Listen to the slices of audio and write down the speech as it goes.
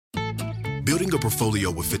Building a portfolio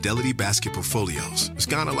with Fidelity Basket Portfolios is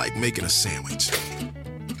kind of like making a sandwich.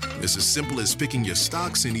 It's as simple as picking your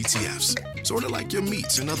stocks and ETFs, sort of like your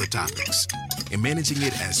meats and other toppings, and managing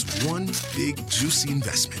it as one big, juicy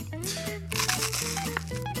investment.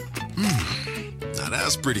 Now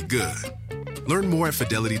that's pretty good. Learn more at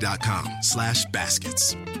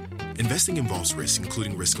fidelity.com/baskets. Investing involves risk,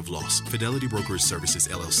 including risk of loss. Fidelity Brokerage Services,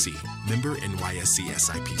 LLC. Member NYSE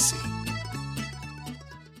SIPC.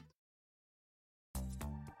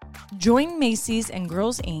 Join Macy's and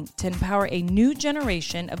Girls Inc. to empower a new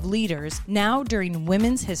generation of leaders now during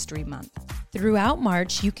Women's History Month. Throughout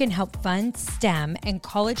March, you can help fund STEM and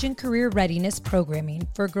college and career readiness programming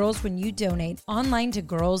for girls when you donate online to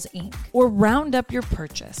Girls Inc. Or round up your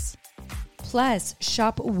purchase. Plus,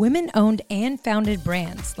 shop women-owned and founded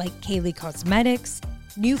brands like Kaylee Cosmetics,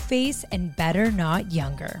 New Face, and Better Not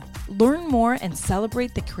Younger. Learn more and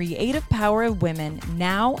celebrate the creative power of women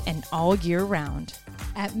now and all year round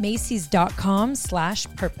at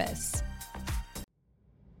Macys.com/purpose.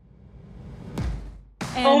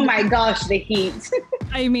 Oh my gosh, the heat.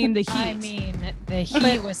 I mean, the heat. I mean, the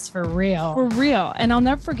heat was for real. For real. And I'll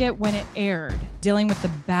never forget when it aired, dealing with the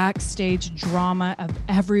backstage drama of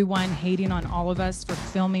everyone hating on all of us for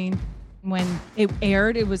filming. When it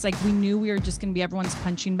aired, it was like we knew we were just going to be everyone's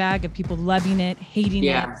punching bag of people loving it, hating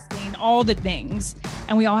it, saying all the things.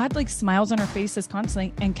 And we all had like smiles on our faces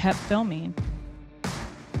constantly and kept filming.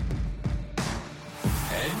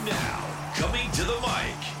 And now, coming to the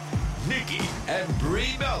mic, Nikki and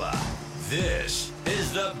Brie Bella. This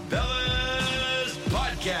is the Bellas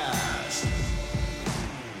Podcast.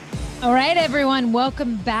 All right, everyone.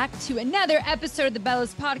 Welcome back to another episode of the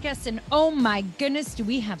Bellas Podcast. And oh my goodness, do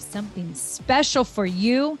we have something special for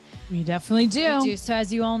you? We definitely do. We do. So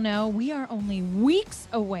as you all know, we are only weeks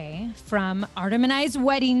away from Artem and I's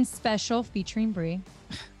wedding special featuring Brie.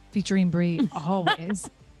 Featuring Brie, always.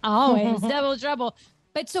 Always. Double trouble.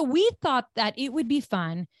 But so we thought that it would be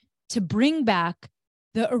fun to bring back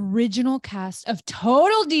the original cast of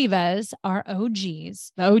Total Divas, our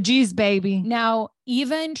OGs. The OGs, baby. Now,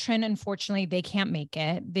 Eva and Trin, unfortunately, they can't make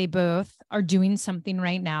it. They both are doing something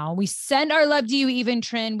right now. We send our love to you, Eva and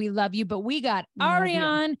Trin. We love you, but we got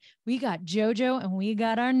Ariane, we got JoJo, and we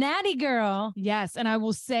got our Nattie girl. Yes, and I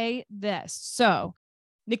will say this. So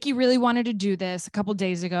Nikki really wanted to do this a couple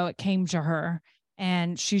days ago. It came to her.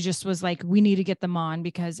 And she just was like, we need to get them on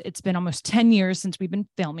because it's been almost 10 years since we've been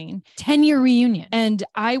filming. 10-year reunion. And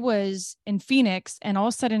I was in Phoenix and all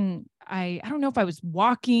of a sudden, I don't know if I was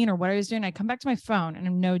walking or what I was doing. I come back to my phone and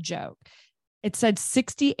I'm no joke. It said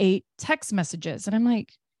 68 text messages. And I'm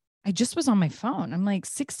like, I just was on my phone. I'm like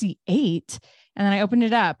 68. And then I opened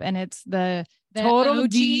it up and it's the Total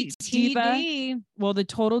Diva. Well, the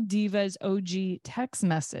Total Divas OG text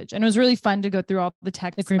message. And it was really fun to go through all the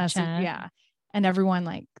text messages. Yeah. And everyone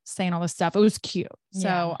like saying all this stuff. It was cute.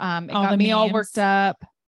 So it got me all worked up.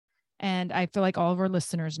 And I feel like all of our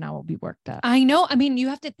listeners now will be worked up. I know. I mean, you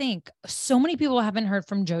have to think so many people haven't heard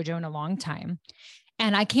from JoJo in a long time.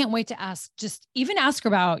 And I can't wait to ask her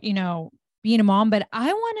about, being a mom. But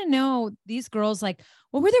I want to know these girls, like,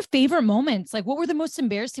 what were their favorite moments? Like, what were the most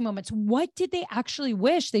embarrassing moments? What did they actually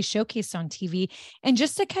wish they showcased on TV? And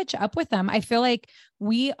just to catch up with them, I feel like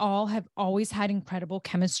we all have always had incredible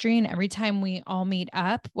chemistry. And every time we all meet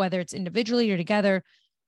up, whether it's individually or together,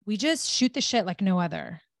 we just shoot the shit like no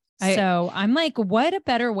other. So I'm like, what a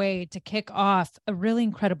better way to kick off a really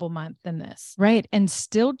incredible month than this? Right. And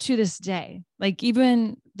still to this day, like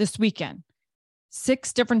even this weekend,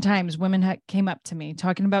 6 different times women came up to me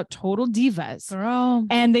talking about Total Divas. Girl.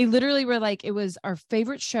 And they literally were like, it was our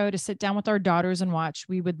favorite show to sit down with our daughters and watch.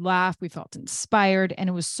 We would laugh. We felt inspired. And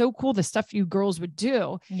it was so cool, the stuff you girls would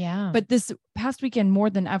do. Yeah. But this past weekend, more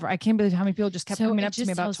than ever, I can't believe how many people just kept coming up to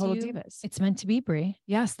me about Total Divas. It's meant to be, Brie.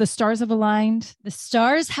 Yes. The stars have aligned. The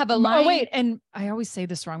stars have aligned. Oh, wait. And I always say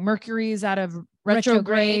this wrong. Mercury is out of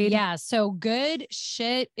retrograde. Yeah. So good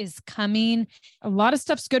shit is coming. A lot of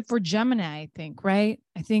stuff's good for Gemini, I think, right?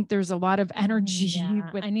 I think there's a lot of energy. Yeah,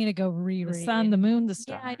 with I need to go reread the sun, the moon, the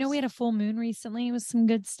stars. Yeah, I know we had a full moon recently. It was some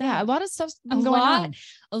good stuff. Yeah, a lot of stuff's been going on.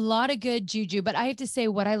 A lot of good juju. But I have to say,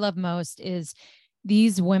 what I love most is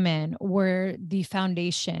these women were the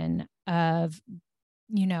foundation of,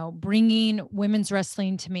 bringing women's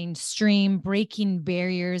wrestling to mainstream, breaking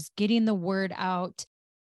barriers, getting the word out,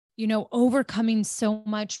 overcoming so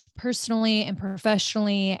much personally and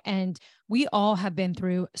professionally. And we all have been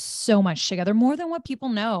through so much together, more than what people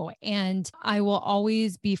know. And I will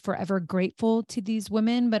always be forever grateful to these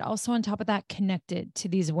women, but also on top of that, connected to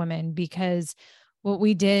these women, because what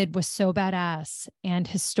we did was so badass and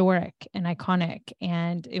historic and iconic,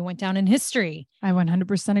 and it went down in history. I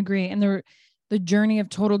 100% agree. And the journey of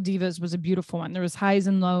Total Divas was a beautiful one. There was highs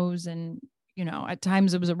and lows, and at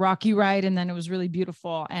times it was a rocky ride, and then it was really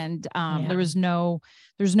beautiful. And there's no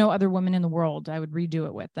other woman in the world I would redo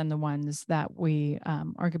it with than the ones that we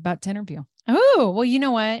are about to interview. Oh, well, you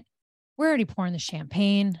know what? We're already pouring the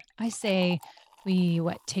champagne. I say we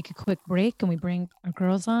take a quick break and we bring our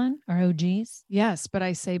girls on, our OGs. Yes, but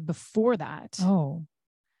I say before that,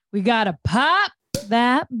 we gotta pop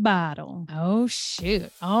that bottle. Oh,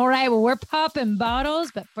 shoot. All right. Well, we're popping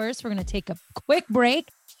bottles, but first we're going to take a quick break.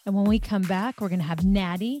 And when we come back, we're going to have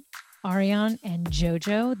Nattie, Ariane, and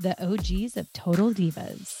JoJo, the OGs of Total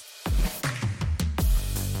Divas.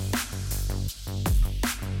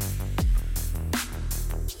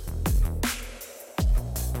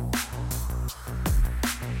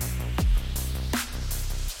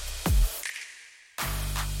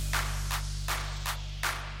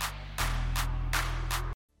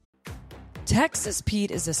 Texas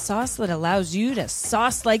Pete is a sauce that allows you to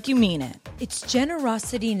sauce like you mean it. It's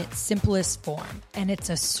generosity in its simplest form, and it's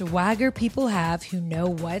a swagger people have who know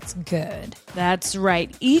what's good. That's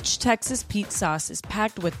right. Each Texas Pete sauce is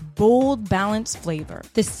packed with bold, balanced flavor.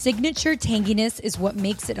 The signature tanginess is what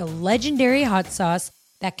makes it a legendary hot sauce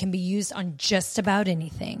that can be used on just about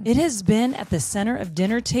anything. It has been at the center of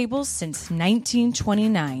dinner tables since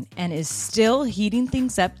 1929 and is still heating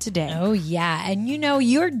things up today. Oh, yeah. And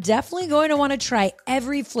you're definitely going to want to try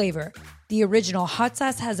every flavor. The original hot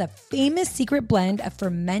sauce has a famous secret blend of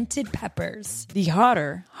fermented peppers. The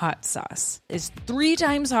hotter hot sauce is 3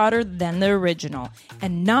 times hotter than the original,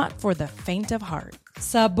 and not for the faint of heart.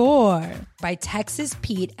 Sabor by Texas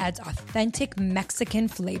Pete adds authentic Mexican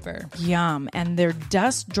flavor. Yum, and their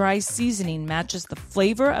dust dry seasoning matches the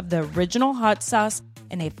flavor of the original hot sauce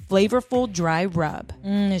in a flavorful dry rub.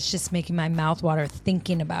 It's just making my mouth water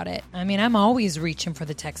thinking about it. I mean, I'm always reaching for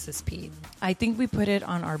the Texas Pete. I think we put it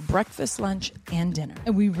on our breakfast, lunch, and dinner.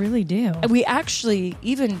 We really do. We actually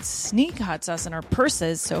even sneak hot sauce in our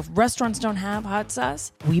purses, so if restaurants don't have hot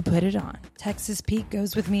sauce, we put it on. Texas Pete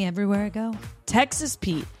goes with me everywhere I go. Texas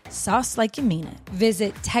Pete, sauce like you mean it.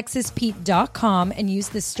 Visit TexasPete.com and use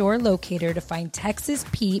the store locator to find Texas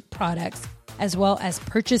Pete products, as well as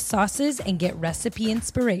purchase sauces and get recipe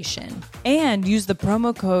inspiration. And use the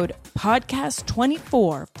promo code podcast24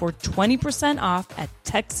 for 20% off at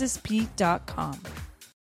TexasPete.com.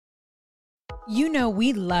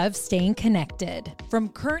 We love staying connected. From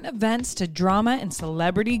current events to drama and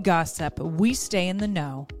celebrity gossip, we stay in the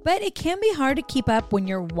know. But it can be hard to keep up when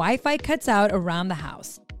your Wi-Fi cuts out around the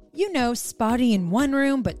house. Spotty in one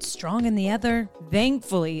room, but strong in the other.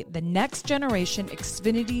 Thankfully, the next generation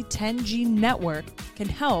Xfinity 10G network can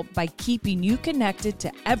help by keeping you connected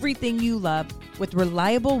to everything you love with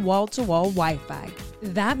reliable wall-to-wall Wi-Fi.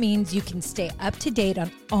 That means you can stay up to date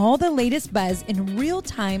on all the latest buzz in real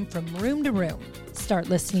time from room to room. Start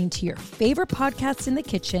listening to your favorite podcasts in the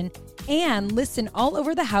kitchen and listen all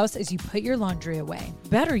over the house as you put your laundry away.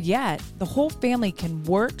 Better yet, the whole family can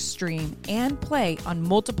work, stream, and play on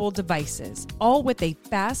multiple devices, all with a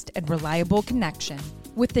fast and reliable connection.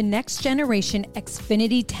 With the next generation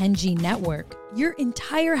Xfinity 10G network, your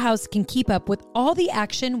entire house can keep up with all the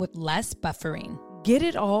action with less buffering. Get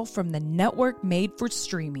it all from the network made for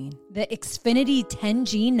streaming. The Xfinity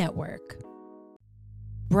 10G network.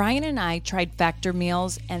 Brian and I tried Factor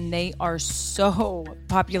meals, and they are so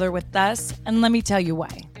popular with us, and let me tell you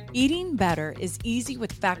why. Eating better is easy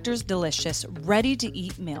with Factor's delicious,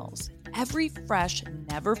 ready-to-eat meals. Every fresh,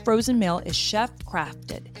 never frozen meal is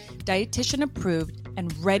chef-crafted, dietitian approved,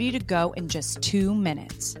 and ready to go in just 2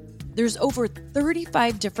 minutes. There's over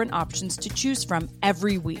 35 different options to choose from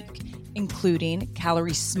every week, including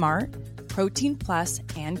Calorie Smart, Protein Plus,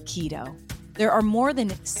 and Keto. There are more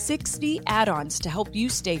than 60 add-ons to help you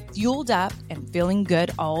stay fueled up and feeling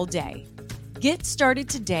good all day. Get started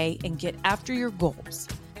today and get after your goals.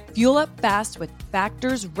 Fuel up fast with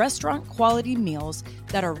Factor's restaurant-quality meals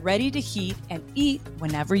that are ready to heat and eat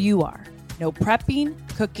whenever you are. No prepping,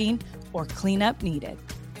 cooking, or cleanup needed.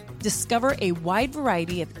 Discover a wide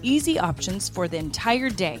variety of easy options for the entire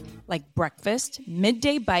day, like breakfast,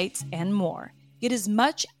 midday bites, and more. Get as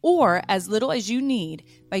much or as little as you need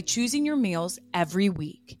by choosing your meals every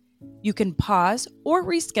week. You can pause or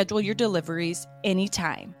reschedule your deliveries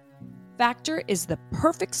anytime. Factor is the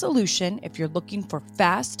perfect solution if you're looking for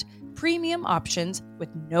fast, premium options with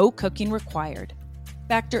no cooking required.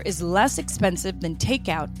 Factor is less expensive than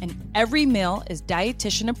takeout, and every meal is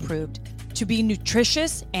dietitian approved to be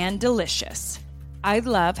nutritious and delicious. I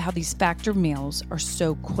love how these Factor meals are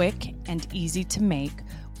so quick and easy to make,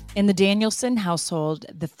 In the Danielson household,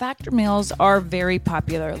 the Factor meals are very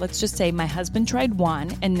popular. Let's just say my husband tried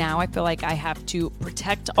one, and now I feel like I have to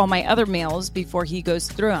protect all my other meals before he goes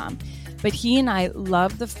through them. But he and I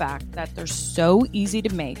love the fact that they're so easy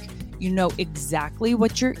to make. You know exactly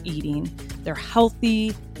what you're eating. They're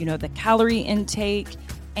healthy, you know the calorie intake,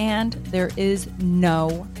 and there is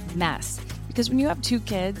no mess. Because when you have 2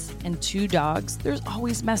 kids and 2 dogs, there's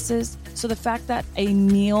always messes. So the fact that a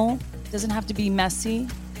meal doesn't have to be messy,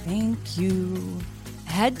 thank you.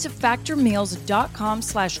 Head to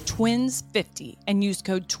factormeals.com/twins50 and use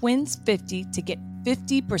code twins50 to get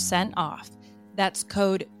 50% off. That's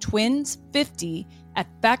code twins50 at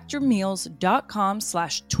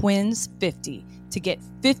factormeals.com/twins50 to get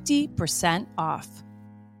 50% off.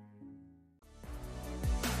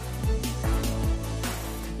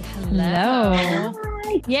 Hello. Hi.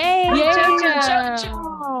 Yay, JoJo.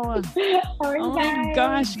 Oh my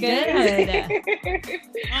gosh, good.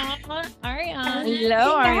 Ariane.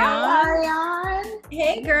 Hello, Ariane. Ariane.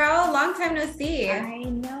 Hey girl, long time no see. I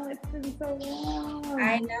know, it's been so long.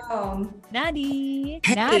 I know. Nattie.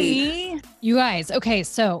 Nattie. You guys, okay,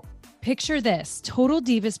 so picture this. Total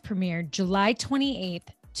Divas premiered July 28th,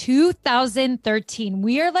 2013.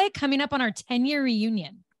 We are like coming up on our 10-year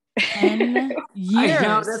reunion. 10 years. I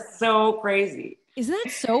know, that's so crazy. Isn't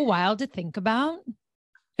that so wild to think about?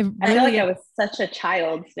 I feel like I was such a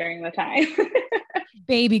child during the time.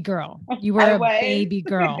 Baby girl. You were I a was. baby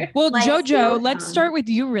girl. Well, Like, JoJo, so let's fun. start with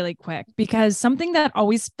you really quick, because something that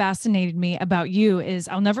always fascinated me about you is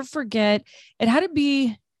I'll never forget, it had to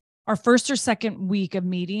be our first or second week of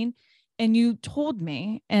meeting. And you told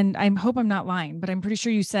me, and I hope I'm not lying, but I'm pretty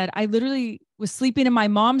sure you said, I literally was sleeping in my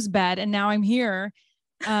mom's bed and now I'm here,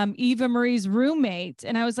 Eva Marie's roommate.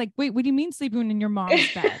 And I was like, wait, what do you mean sleeping in your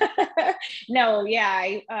mom's bed? No, yeah,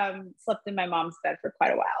 I slept in my mom's bed for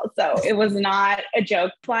quite a while. So it was not a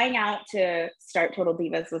joke. Flying out to start Total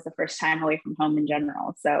Divas was the first time away from home in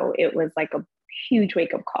general. So it was like a huge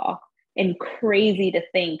wake-up call, and crazy to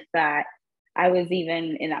think that I was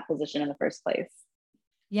even in that position in the first place.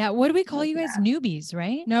 Yeah. What do we call you guys? Yeah. Newbies,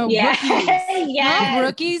 right? No, Yeah. rookies. Yes. No,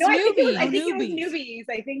 rookies, No, I think it was newbies. newbies.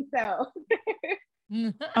 I think so.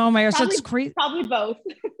 Oh my gosh, Probably- that's crazy. Probably both.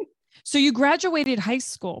 So you graduated high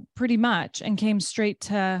school pretty much and came straight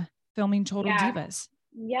to filming Total Yeah. Divas.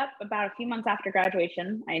 Yep. About a few months after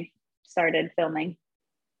graduation, I started filming.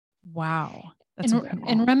 Wow. That's incredible.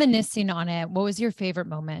 And reminiscing on it, what was your favorite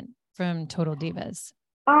moment from Total Divas?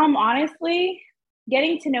 Honestly,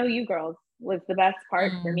 getting to know you girls was the best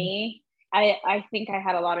part for Mm. me. I think I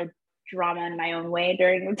had a lot of drama in my own way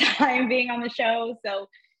during the time being on the show. So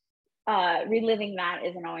reliving that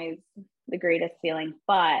isn't always the greatest feeling,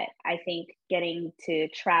 but I think getting to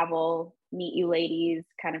travel, meet you ladies,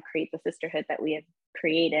 kind of create the sisterhood that we have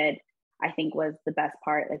created, I think was the best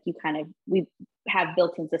part. Like we have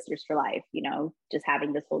built-in sisters for life, you know, just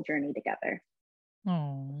having this whole journey together.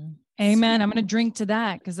 Oh, Amen. I'm going to drink to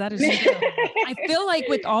that because that is, I feel like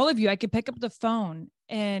with all of you, I could pick up the phone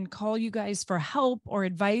and call you guys for help or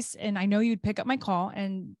advice. And I know you'd pick up my call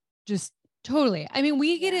and just totally. I mean,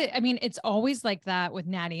 we get it. I mean, it's always like that with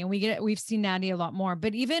Nattie, and we've seen Nattie a lot more,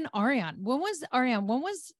 but even Ariane, when was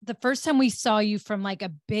the first time we saw you from like a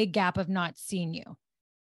big gap of not seeing you?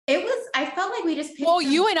 I felt like we just picked Well,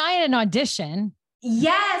 you and I had an audition.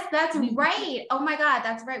 Yes, that's right. Oh my God,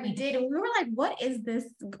 that's right. We did. And we were like, what is this?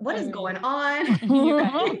 What is going on? You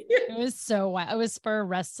guys. It was so wild. It was for a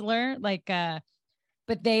wrestler, like, but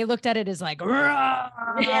they looked at it as like, "Rah!"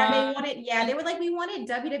 They were like, we wanted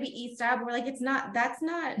WWE style, but we're like, that's not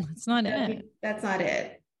It's not it. That's not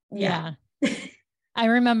it. Yeah. I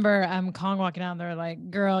remember Kong walking out there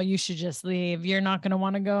like, girl, you should just leave. You're not going to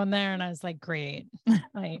want to go in there. And I was like, great.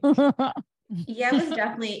 Like, Yeah,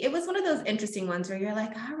 it was one of those interesting ones where you're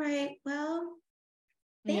like, all right, well,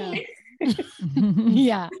 thanks.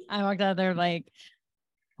 yeah. I walked out there like,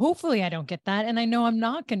 hopefully I don't get that. And I know I'm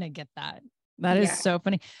not going to get that. That is Yeah. so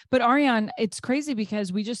funny. But Ariane, it's crazy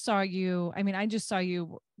because we just saw you. I mean, I just saw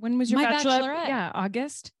you. When was your My bachelorette? bachelorette. Yeah,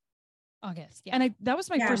 August. Yeah. And that was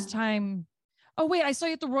my Yeah. first time. Oh wait, I saw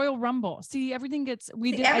you at the Royal Rumble. See, everything gets. I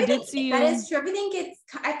Everything- did see you. That is true. Everything gets,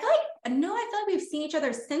 I feel like we've seen each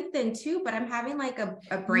other since then too, but I'm having like a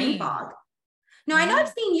brain Me. fog. No, I know I've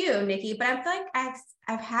seen you, Nikki, but I feel like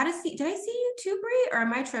I've had to see, did I see you too, Brie, or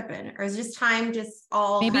am I tripping? Or is just time just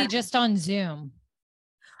all Maybe kind of- just on Zoom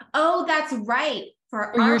Oh, that's right.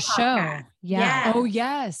 For or our your show. podcast. Yeah. Oh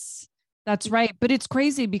yes. That's right. But it's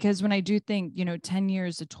crazy because when I do think, 10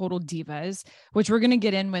 years of Total Divas, which we're going to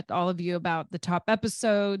get in with all of you about the top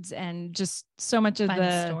episodes and just so much of Fun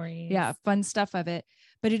the stories. fun stuff of it.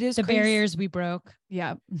 But it is The crazy. barriers we broke,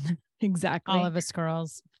 Yeah, exactly. all of us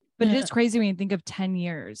girls. But it is crazy when you think of 10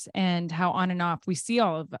 years and how on and off we see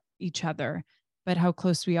all of each other, but how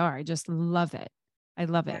close we are. I just love it. I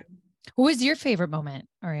love it. What was your favorite moment,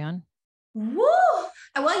 Ariane? Woo!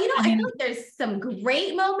 Well, I feel like there's some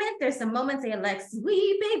great moments. There's some moments that are like,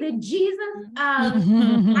 sweet baby Jesus.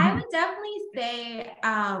 I would definitely say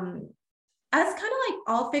us kind of like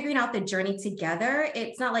all figuring out the journey together.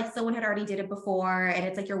 It's not like someone had already did it before. And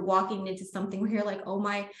it's like you're walking into something where you're like, oh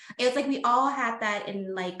my, it's like we all had that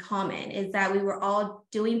in like common, is that we were all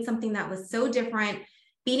doing something that was so different,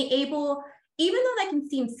 being able, even though that can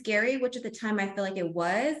seem scary, which at the time I feel like it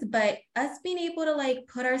was, but us being able to like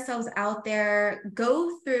put ourselves out there,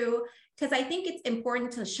 go through, because I think it's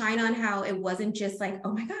important to shine on how it wasn't just like,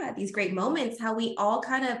 oh my God, these great moments, how we all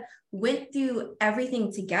kind of went through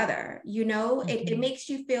everything together. It makes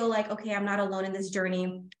you feel like, okay, I'm not alone in this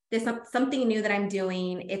journey. There's something new that I'm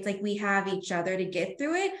doing. It's like we have each other to get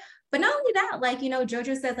through it. But not only that, like,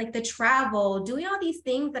 JoJo says, like the travel, doing all these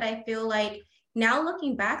things that I feel like now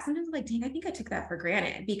looking back, sometimes I'm like, dang, I think I took that for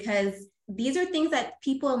granted, because these are things that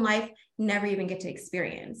people in life never even get to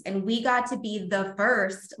experience. And we got to be the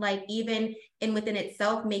first, like even in within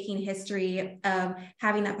itself, making history of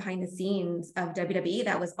having that behind the scenes of WWE.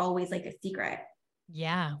 That was always like a secret.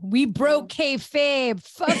 Yeah. We broke kayfabe.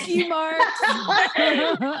 Fuck you, Mark.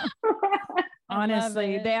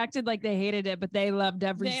 Honestly, they acted like they hated it, but they loved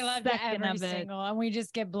every second of it. And we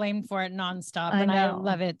just get blamed for it nonstop. I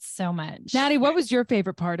love it so much. Nattie, what was your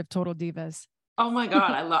favorite part of Total Divas? Oh my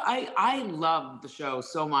God. I love the show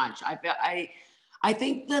so much. I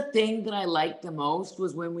think the thing that I liked the most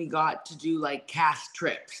was when we got to do like cast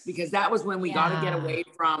trips, because that was when we got to get away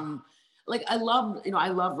from, like, I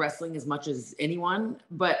love wrestling as much as anyone,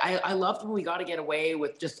 but I loved when we got to get away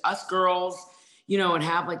with just us girls, and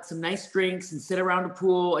have like some nice drinks and sit around a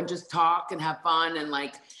pool and just talk and have fun. And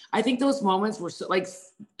like, I think those moments were so, like,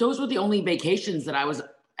 those were the only vacations that I was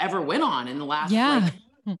ever went on in the last like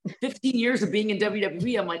 15 years of being in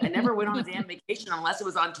WWE. I'm like, I never went on a damn vacation unless it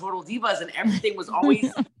was on Total Divas, and everything was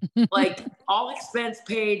always like all expense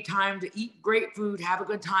paid, time to eat great food, have a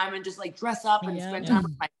good time, and just like dress up and spend time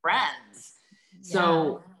with my friends.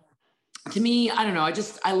 So to me, I don't know.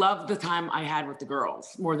 I love the time I had with the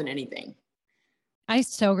girls more than anything. I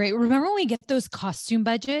so great. Remember when we get those costume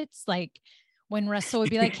budgets, like when Russell would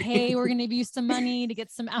be like, hey, we're going to give you some money to get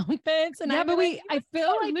some outfits. And I feel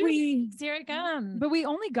like here I come. But we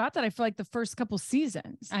only got that, I feel like, the first couple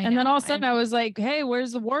seasons. And then all of a sudden I was like, hey,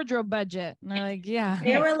 where's the wardrobe budget? And they're like, yeah.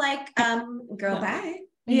 They were like, girl, bye.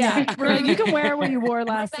 Yeah. We're like, you can wear what you wore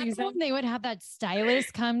last season. They would have that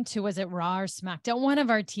stylist come to, was it Raw or SmackDown, one of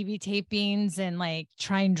our TV tapings, and like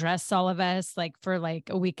try and dress all of us like for like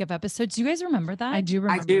a week of episodes. Do you guys remember that? I do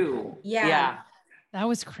remember. I do. Yeah. That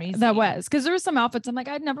was crazy. That was, because there were some outfits I'm like,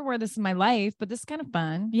 I'd never wear this in my life, but this is kind of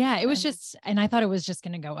fun. Yeah, it was just, and I thought it was just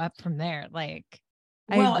going to go up from there. Like,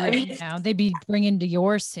 I mean, they'd be bringing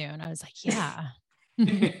Dior soon. I was like, yeah.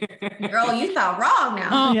 Girl, you thought wrong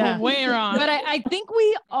now. Yeah, way wrong. But I think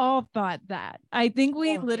we all thought that. I think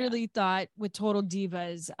we literally thought with Total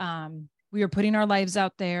Divas, we were putting our lives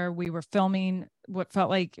out there. We were filming what felt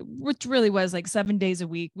like, which really was like 7 days a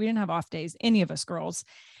week. We didn't have off days, any of us girls.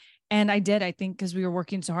 And I think, because we were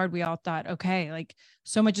working so hard, we all thought, okay, like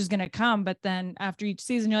so much is going to come. But then after each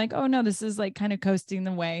season, you're like, oh no, this is like kind of coasting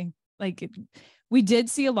the way. Like we did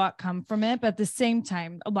see a lot come from it, but at the same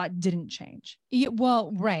time, a lot didn't change. Yeah,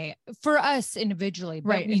 well, right. For us individually,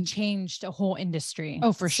 but we changed a whole industry.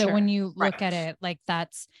 Oh, for sure. So when you look at it, like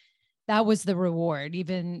that was the reward,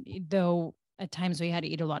 even though at times we had to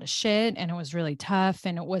eat a lot of shit and it was really tough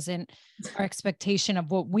and it wasn't our expectation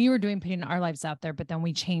of what we were doing, putting our lives out there. But then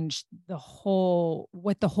we changed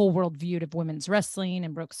what the whole world viewed of women's wrestling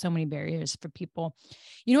and broke so many barriers for people.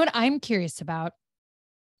 You know what I'm curious about?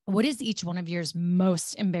 What is each one of yours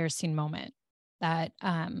most embarrassing moment that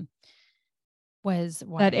was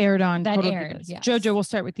that aired on that Total aired? Divas? Yes. JoJo, we'll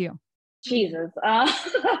start with you. Jesus. Do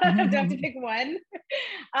I have to pick one?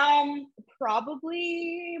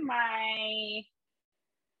 Probably my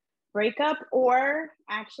breakup, or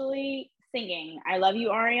actually singing I Love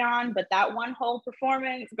You, Ariane, but that one whole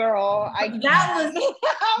performance, girl, that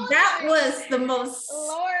was the most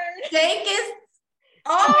dankest.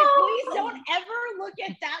 Please don't ever look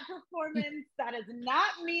at that performance. That is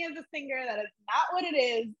not me as a singer. That is not what it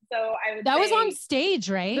is. So I would that say was on stage,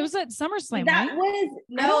 right? It was at SummerSlam. That right? was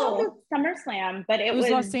no, I don't know if it was SummerSlam, but it was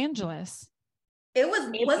Los Angeles. It was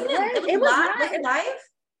live? Was it live?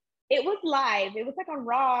 It was live. It was like on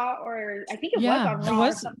Raw, or I think it was on Raw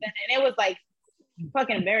or something, and it was like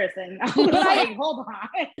fucking embarrassing. I was like, hold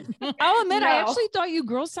on. I'll admit, I actually thought you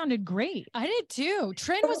girls sounded great. I did too.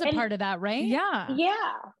 Trent was a part of that, right? Yeah. Yeah.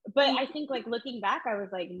 but I think like looking back, I was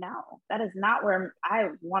like, no, that is not where I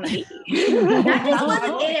want to be. That just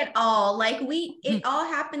wasn't it at all. Like it all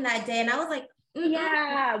happened that day, and I was like,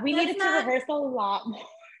 yeah, we needed to rehearse a lot more.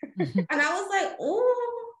 And I was like, oh.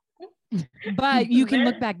 But you can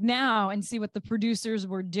look back now and see what the producers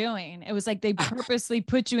were doing. It was like they purposely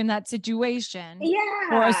put you in that situation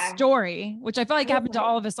for a story, which I feel like happened to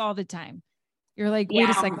all of us all the time. You're like, wait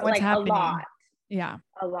a second, what's happening? A lot. Yeah.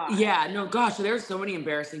 A lot. Yeah, no, gosh, there's so many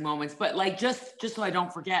embarrassing moments, but like, just so I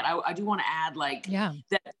don't forget, I do want to add like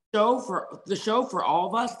that the show for all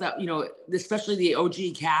of us that, you know, especially the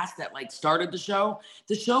OG cast that like started the show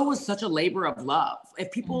was such a labor of love.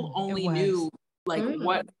 If people only knew like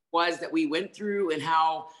what it was that we went through and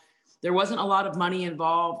how there wasn't a lot of money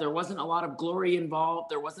involved. There wasn't a lot of glory involved.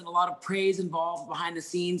 There wasn't a lot of praise involved behind the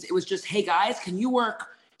scenes. It was just, hey guys, can you work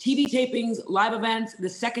TV tapings, live events? The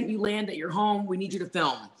second you land at your home, we need you to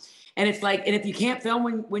film. And it's like, and if you can't film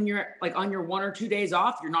when you're like on your 1 or 2 days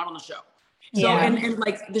off, you're not on the show. So, and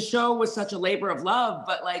like the show was such a labor of love,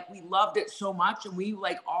 but like we loved it so much. And we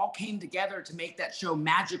like all came together to make that show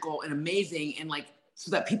magical and amazing. And like, so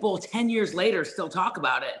that people 10 years later still talk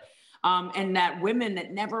about it. And that women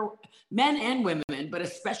that never, men and women, but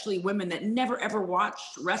especially women that never ever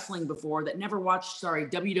watched wrestling before, that never watched,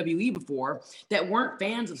 WWE before, that weren't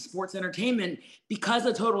fans of sports entertainment, because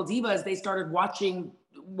of Total Divas, they started watching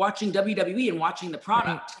WWE and watching the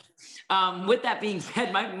product. With that being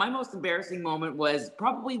said, my most embarrassing moment was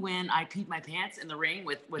probably when I peed my pants in the ring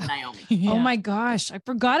with Naomi. Oh my gosh, I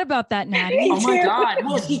forgot about that, Nattie. Oh my God.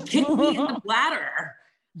 Well, she kicked me in the bladder.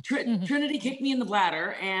 Trinity kicked me in the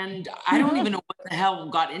bladder, and I don't even know what the hell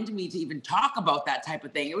got into me to even talk about that type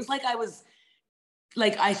of thing. It was like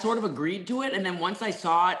I sort of agreed to it, and then once I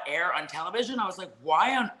saw it air on television, I was like,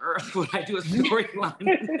 why on earth would I do a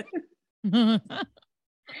storyline?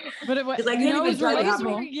 But it was, I can't even tell you how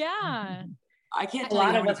many. Yeah, I can't a tell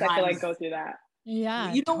lot you of how us many I feel times. like go through that.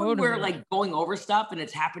 Yeah, you know, when we're like going over stuff and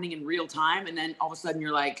it's happening in real time, and then all of a sudden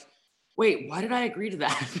you're like, wait, why did I agree to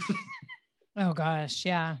that? Oh gosh,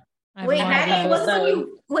 yeah. Wait, Nattie,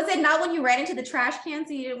 was it not when you ran into the trash can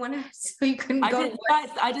so you didn't want to, so you couldn't go?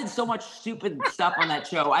 I did so much stupid stuff on that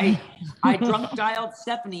show. I drunk dialed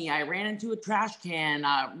Stephanie. I ran into a trash can.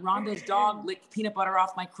 Rhonda's dog licked peanut butter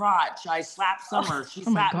off my crotch. I slapped Summer. She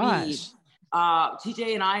slapped me.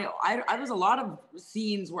 TJ and I was a lot of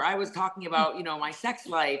scenes where I was talking about, you know, my sex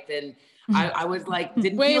life, and I was like,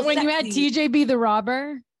 didn't feel when sexy. You had TJ be the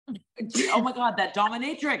robber. Oh my God, that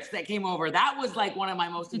dominatrix that came over, that was like one of my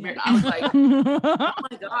most embarrassing. I was like, oh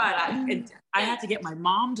my God. I had to get my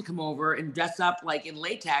mom to come over and dress up like in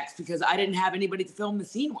latex because I didn't have anybody to film the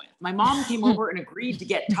scene with. My mom came over and agreed to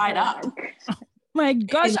get tied up. My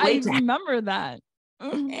gosh, I remember that.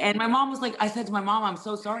 And my mom was like, I said to my mom, I'm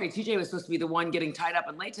so sorry. TJ was supposed to be the one getting tied up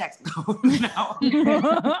in latex.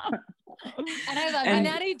 And I love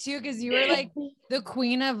Nattie too, because you were like the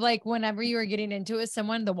queen of like whenever you were getting into it with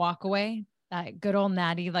someone, the walk away, that good old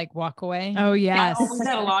Nattie like walk away. Oh yes, I always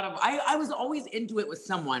had a lot of. I was always into it with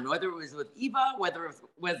someone, whether it was with Eva, whether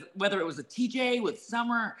it was a TJ, with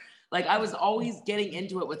Summer. Like I was always getting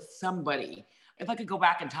into it with somebody. If I could go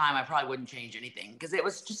back in time, I probably wouldn't change anything because it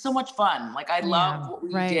was just so much fun. Like I loved what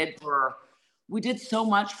we did we did so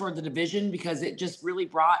much for the division because it just really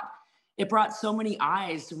brought so many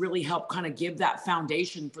eyes to really help kind of give that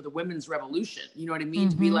foundation for the women's revolution. You know what I mean?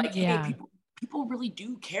 To be like, hey, people really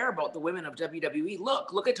do care about the women of WWE.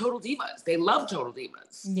 Look at Total Divas. They love Total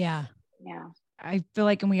Divas. Yeah. Yeah. I feel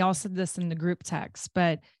like, and we all said this in the group text,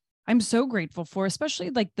 but I'm so grateful for,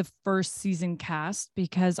 especially like the first season cast,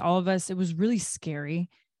 because all of us, it was really scary.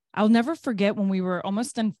 I'll never forget when we were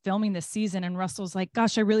almost done filming the season and Russell's like,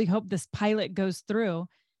 gosh, I really hope this pilot goes through.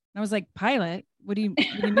 And I was like, pilot? What do you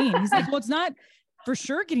mean? He's like, well, it's not for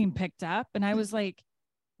sure getting picked up. And I was like,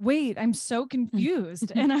 wait, I'm so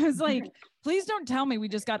confused. And I was like, please don't tell me we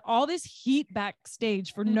just got all this heat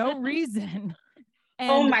backstage for no reason. And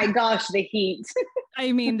oh my gosh, the heat.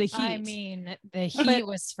 I mean, the heat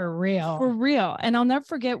Was for real. For real. And I'll never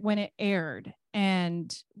forget when it aired.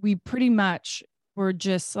 And we pretty much were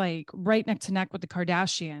just like right neck to neck with the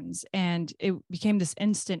Kardashians. And it became this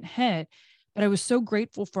instant hit. But I was so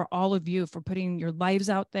grateful for all of you for putting your lives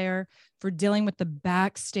out there, for dealing with the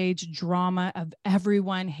backstage drama of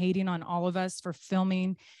everyone hating on all of us for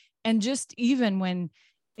filming. And just even when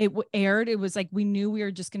it aired, it was like we knew we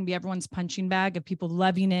were just going to be everyone's punching bag of people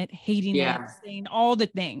loving it, hating it, saying all the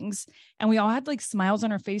things. And we all had like smiles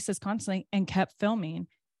on our faces constantly and kept filming,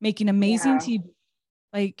 making amazing TV.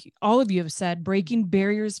 Like all of you have said, breaking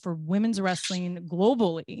barriers for women's wrestling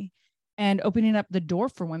globally and opening up the door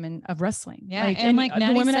for women of wrestling. Yeah. Like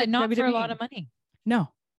Nattie said, not for a lot of money. No,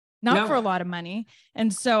 not for a lot of money.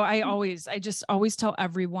 And so I just always tell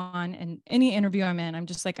everyone in any interview I'm in, I'm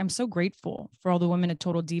just like, I'm so grateful for all the women at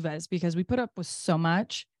Total Divas because we put up with so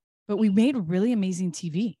much, but we made really amazing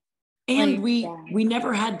TV. And we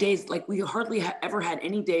never had days, like we hardly ever had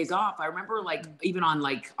any days off. I remember like even on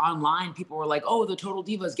like online, people were like, oh, the Total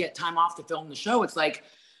Divas get time off to film the show. It's like,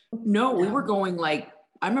 no, we were going like,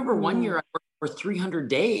 I remember one year I worked for 300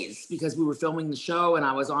 days because we were filming the show and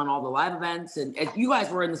I was on all the live events and you guys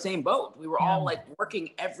were in the same boat. We were all like working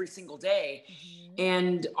every single day.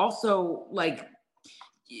 And also like,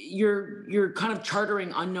 you're kind of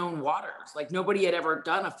chartering unknown waters. Like nobody had ever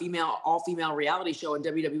done a all-female reality show in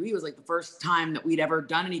WWE. It was like the first time that we'd ever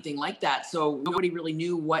done anything like that. So nobody really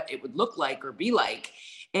knew what it would look like or be like.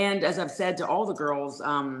 And as I've said to all the girls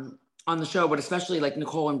on the show, but especially like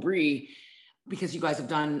Nicole and Brie, because you guys have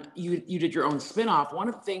done, you did your own spinoff. One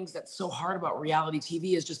of the things that's so hard about reality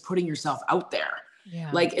TV is just putting yourself out there.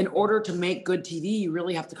 Yeah. Like in order to make good TV, you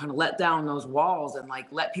really have to kind of let down those walls and like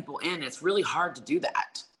let people in. It's really hard to do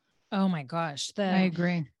that. Oh my gosh. I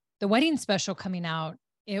agree. The wedding special coming out,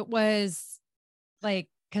 it was like,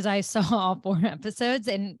 cause I saw all 4 episodes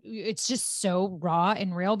and it's just so raw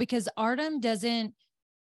and real because Artem doesn't,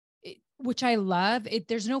 which I love it.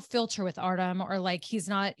 There's no filter with Artem or like, he's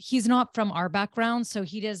not from our background. So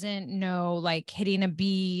he doesn't know like hitting a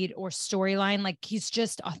beat or storyline. Like he's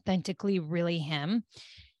just authentically really him.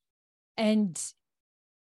 And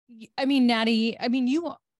I mean, Nattie,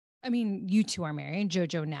 you two are married,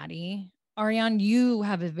 JoJo, Nattie. Ariane, you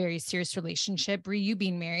have a very serious relationship. Brie, you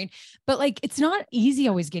being married, but like, it's not easy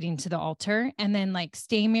always getting to the altar and then like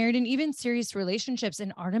staying married and even serious relationships.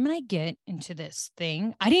 And Artem and I get into this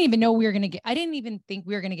thing. I didn't even think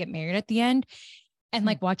we were going to get married at the end. And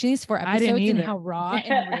like watching these 4 episodes and how raw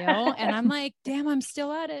and real. And I'm like, damn, I'm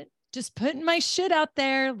still at it. Just putting my shit out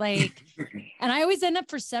there. Like, and I always end up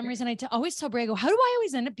for some reason, always tell Brie, I go, how do I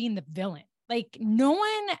always end up being the villain? Like no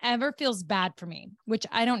one ever feels bad for me, which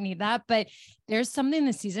I don't need that, but there's something in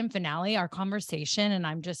the season finale, our conversation. And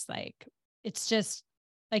I'm just like, it's just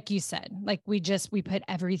like you said, like we put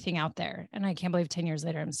everything out there and I can't believe 10 years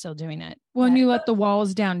later, I'm still doing it. Well, and you let the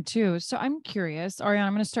walls down too. So I'm curious, Ariane,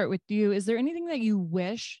 I'm going to start with you. Is there anything that you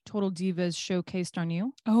wish Total Divas showcased on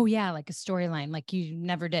you? Oh yeah. Like a storyline, like you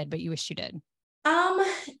never did, but you wish you did.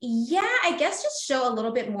 Yeah, I guess just show a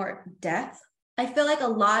little bit more depth. I feel like a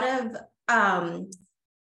lot of,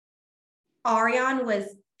 Ariane was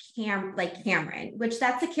Cameron, which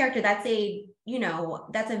that's a character that's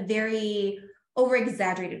that's a very over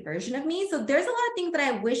exaggerated version of me. So there's a lot of things that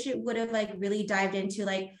I wish it would have like really dived into,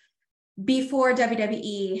 like before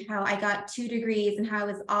WWE, how I got 2 degrees and how I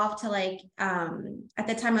was off to like, at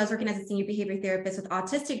the time I was working as a senior behavior therapist with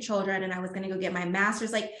autistic children and I was going to go get my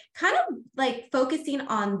master's, like kind of like focusing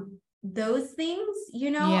on those things,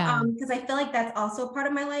 because I feel like that's also part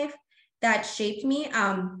of my life that shaped me.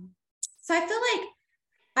 So I feel like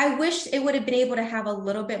I wish it would have been able to have a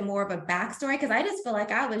little bit more of a backstory because I just feel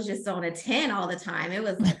like I was just on a 10 all the time. It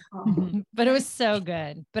was like, but it was so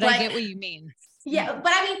good. But I get what you mean. Yeah,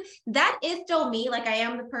 but I mean, that is still me. Like I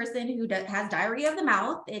am the person who has diarrhea of the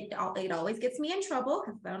mouth. It always gets me in trouble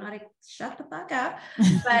because I don't know how to shut the fuck up.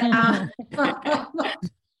 But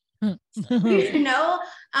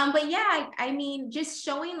but yeah, I mean, just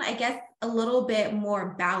showing, I guess, a little bit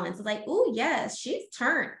more balance. Like, oh yes, she's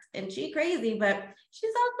turned and she's crazy, but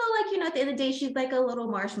she's also like, at the end of the day, she's like a little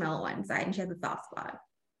marshmallow on inside and she has a soft spot.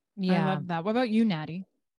 Yeah, I love that. What about you, Nattie?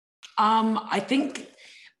 I think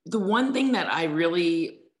the one thing that I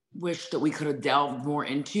really wish that we could have delved more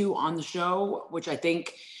into on the show, which I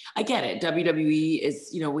think, I get it. WWE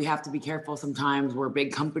is, we have to be careful sometimes. We're a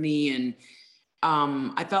big company and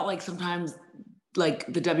I felt like sometimes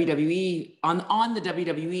like the WWE on the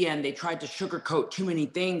WWE end, they tried to sugarcoat too many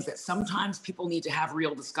things that sometimes people need to have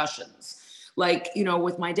real discussions. Like,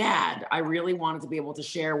 with my dad, I really wanted to be able to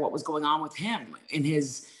share what was going on with him in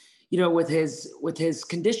his, with his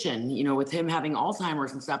condition, with him having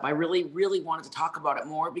Alzheimer's and stuff. I really, really wanted to talk about it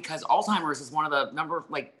more because Alzheimer's is one of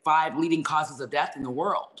the 5 leading causes of death in the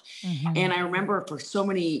world. Mm-hmm. And I remember for so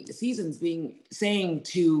many seasons saying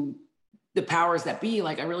to the powers that be,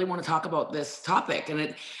 like, I really want to talk about this topic.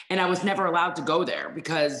 And I was never allowed to go there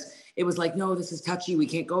because it was like, no, this is touchy. We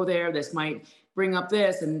can't go there. This might bring up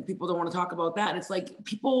this and people don't want to talk about that. And it's like,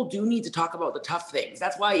 people do need to talk about the tough things.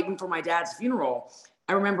 That's why even for my dad's funeral,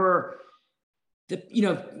 I remember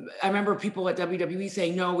people at WWE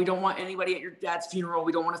saying, no, we don't want anybody at your dad's funeral.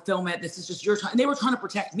 We don't want to film it. This is just your time. And they were trying to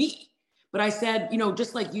protect me. But I said,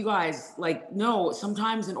 just like you guys, like, no,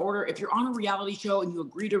 sometimes if you're on a reality show and you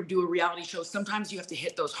agree to do a reality show, sometimes you have to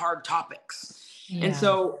hit those hard topics. And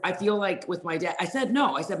so I feel like with my dad, I said,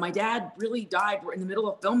 my dad really died. We're in the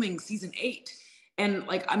middle of filming season 8. And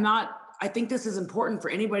like, I think this is important for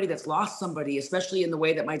anybody that's lost somebody, especially in the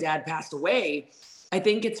way that my dad passed away. I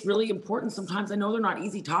think it's really important. Sometimes I know they're not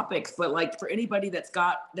easy topics, but like for anybody that's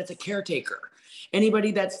a caretaker,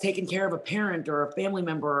 anybody that's taken care of a parent or a family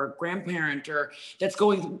member or a grandparent, or that's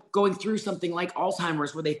going through something like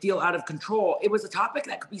Alzheimer's where they feel out of control. It was a topic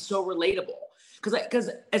that could be so relatable. Because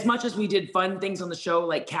as much as we did fun things on the show,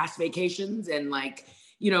 like cast vacations and like,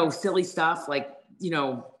 silly stuff, like,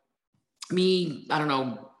 me, I don't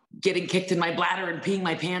know, getting kicked in my bladder and peeing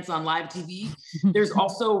my pants on live TV. There's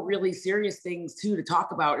also really serious things too to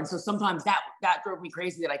talk about. And so sometimes that drove me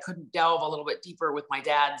crazy that I couldn't delve a little bit deeper with my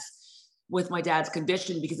dad's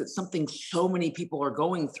condition, because it's something so many people are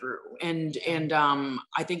going through. And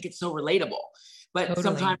I think it's so relatable, but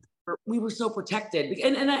sometimes we were so protected.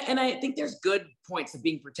 And I think there's good points of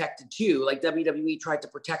being protected too. Like WWE tried to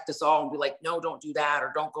protect us all and be like, no, don't do that,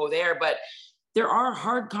 or don't go there. But there are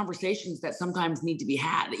hard conversations that sometimes need to be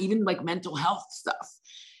had, even like mental health stuff,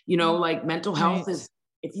 like mental health is,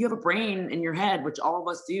 if you have a brain in your head, which all of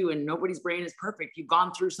us do, and nobody's brain is perfect, you've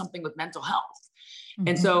gone through something with mental health. Mm-hmm.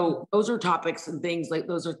 And so those are topics and things like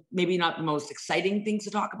those are maybe not the most exciting things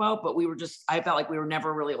to talk about, but I felt like we were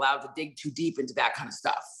never really allowed to dig too deep into that kind of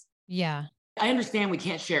stuff. Yeah. I understand we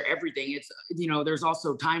can't share everything. It's, there's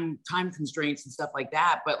also time constraints and stuff like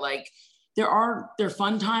that, but like, there are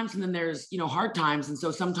fun times, and then there's, hard times. And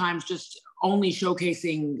so sometimes just only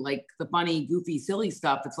showcasing like the funny, goofy, silly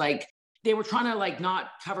stuff. It's like, they were trying to like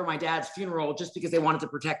not cover my dad's funeral just because they wanted to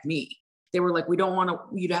protect me. They were like, we don't want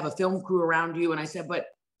you to have a film crew around you. And I said, but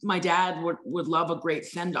my dad would love a great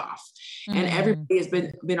send-off. Mm-hmm. And everybody has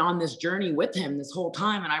been on this journey with him this whole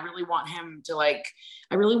time. And I really want him to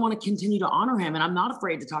I really want to continue to honor him. And I'm not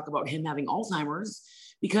afraid to talk about him having Alzheimer's,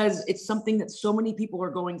 because it's something that so many people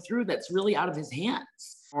are going through that's really out of his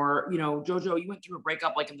hands. Or, JoJo, you went through a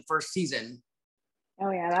breakup like in the first season.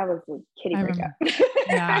 Oh yeah, that was a kitty breakup.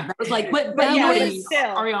 Yeah, that was like, but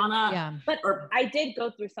still, Ariana. Yeah. But I did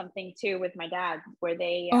go through something too with my dad, where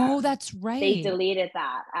they. That's right. They deleted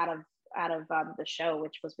that out of the show,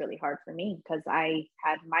 which was really hard for me, because I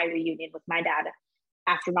had my reunion with my dad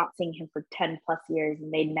after not seeing him for 10 plus years,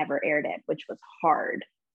 and they never aired it, which was hard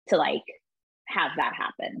to like have that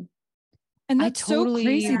happen. And that's totally so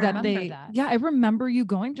crazy that I remember you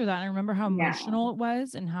going through that. And I remember how emotional it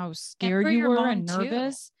was and how scared you were and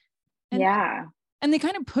nervous. And, and they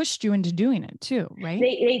kind of pushed you into doing it too, right?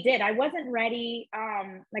 They did. I wasn't ready.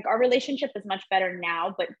 Like our relationship is much better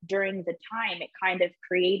now, but during the time it kind of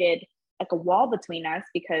created like a wall between us,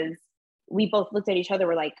 because we both looked at each other.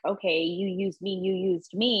 We're like, okay, you used me, you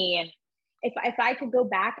used me. And if I could go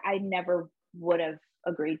back, I never would have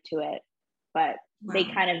agreed to it. But they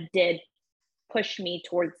kind of did push me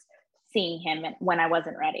towards seeing him when I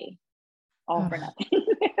wasn't ready, all for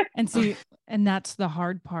nothing. And that's the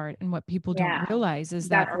hard part. And what people don't realize is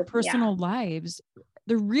that our personal lives,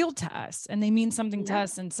 they're real to us and they mean something to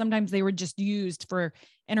us. And sometimes they were just used for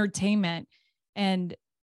entertainment. And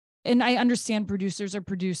I understand producers are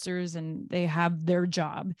producers and they have their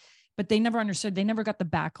job, but they never understood. They never got the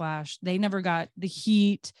backlash. They never got the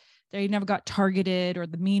heat. They never got targeted or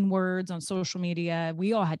the mean words on social media.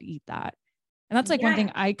 We all had to eat that. And that's like one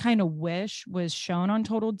thing I kind of wish was shown on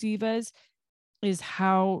Total Divas, is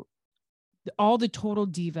how all the Total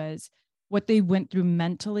Divas, what they went through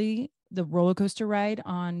mentally, the roller coaster ride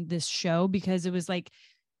on this show, because it was like,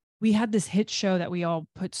 we had this hit show that we all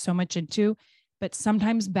put so much into, but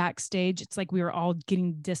sometimes backstage, it's like we were all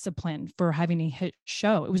getting disciplined for having a hit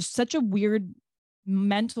show. It was such a weird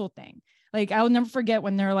mental thing. Like, I'll never forget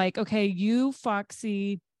when they're like, okay, you,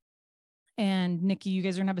 Foxy, and Nikki, you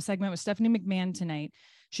guys are gonna have a segment with Stephanie McMahon tonight.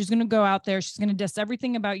 She's going to go out there. She's going to diss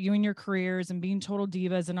everything about you and your careers and being Total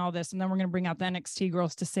Divas and all this. And then we're going to bring out the NXT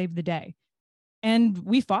girls to save the day. And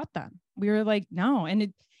we fought them. We were like, no.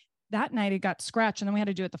 And that night it got scratched, and then we had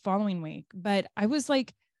to do it the following week. But I was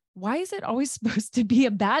like, why is it always supposed to be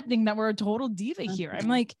a bad thing that we're a total diva here? I'm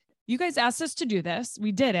like, you guys asked us to do this.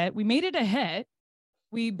 We did it. We made it a hit.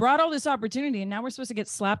 We brought all this opportunity, and now we're supposed to get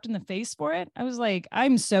slapped in the face for it. I was like,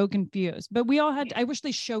 I'm so confused, but we all had, I wish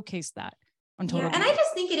they showcased that on Total Divas. And I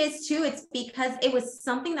just think it is too. It's because it was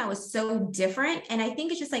something that was so different. And I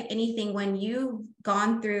think it's just like anything, when you've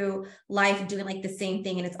gone through life doing like the same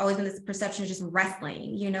thing, and it's always been this perception of just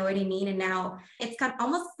wrestling, you know what I mean? And now it's kind of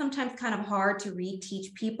almost sometimes kind of hard to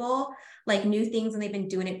reteach people like new things when they've been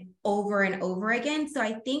doing it over and over again. So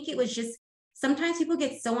I think it was just, sometimes people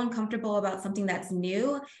get so uncomfortable about something that's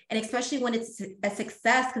new, and especially when it's a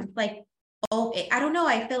success, because it's like, oh, I don't know.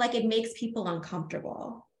 I feel like it makes people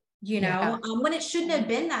uncomfortable. when it shouldn't have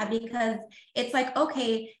been that, because it's like,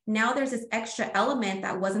 okay, now there's this extra element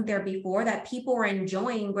that wasn't there before that people were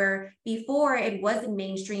enjoying, where before it wasn't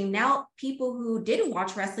mainstream. Now people who didn't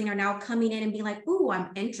watch wrestling are now coming in and being like, ooh,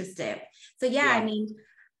 I'm interested. So I mean,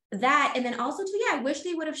 that, and then also too, I wish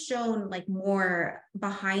they would have shown like more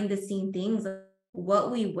behind the scene things of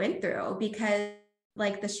what we went through, because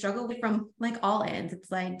like the struggle from like all ends,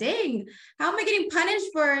 it's like, dang, how am I getting punished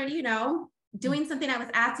for, doing something I was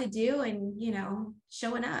asked to do and,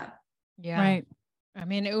 showing up. Yeah. Right. I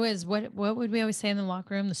mean, it was, what would we always say in the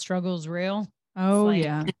locker room? The struggle's real. Oh, like,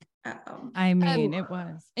 yeah. I mean, it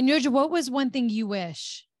was. And JoJo, what was one thing you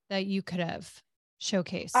wish that you could have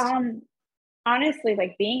showcased? Honestly,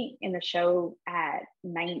 like being in the show at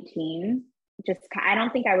 19, I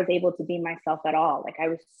don't think I was able to be myself at all. Like I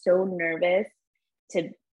was so nervous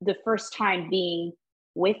the first time being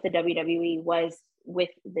with the WWE was with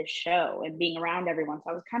the show and being around everyone.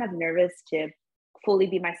 So I was kind of nervous to fully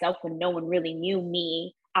be myself when no one really knew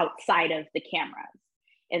me outside of the cameras.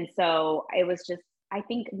 And so it was just, I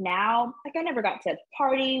think now, like I never got to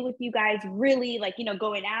party with you guys really, like,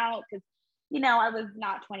 going out, because, I was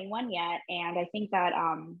not 21 yet. And I think that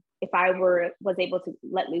if I was able to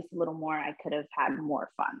let loose a little more, I could have had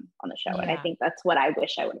more fun on the show. Yeah. And I think that's what I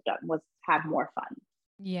wish I would have done, was have more fun.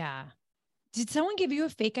 Yeah. Did someone give you a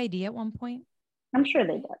fake ID at one point? I'm sure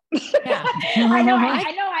they did. Yeah. I know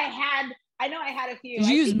I had a few. Did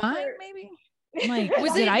you use mine maybe? Like,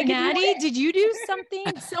 was it Nattie? Did you do something?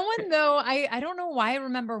 Someone though, I don't know why I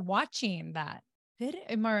remember watching that. Did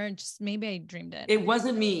it? Or just maybe I dreamed it. It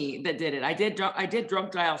wasn't me that did it. I did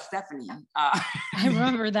drunk dial Stephanie. I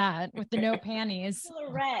remember that with the no panties.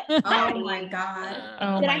 Bachelorette. Oh my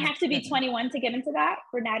God. Did I have to be 21 to get into that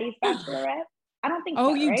for Nattie's Bachelorette? I don't think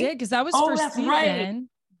so. You right? did, because that was first season. Right.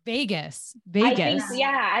 Vegas. I think,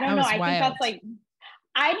 I don't know. I think that's like,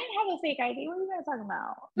 I didn't have a fake ID. What are you guys talking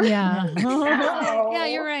about? Yeah. No. Yeah,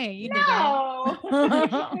 you're right. You didn't. Oh my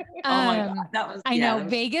God. That was, I know.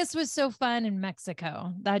 Vegas was so fun in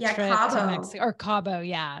Mexico. That trip to Mexico, or Cabo.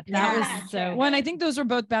 Yeah. That was so. Well, and I think those were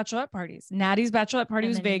both bachelorette parties. Nattie's bachelorette party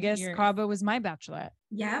was Vegas. Cabo was my bachelorette.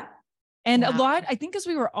 Yeah. And a lot, I think, because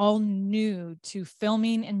we were all new to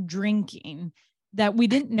filming and drinking, that we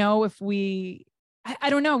didn't know if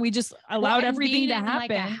I don't know. We just allowed everything to happen.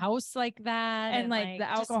 Like a house like that. And like the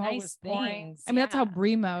alcohol was pouring. Things. I mean, that's how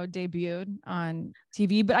Brimo debuted on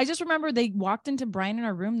TV. But I just remember they walked into Brian in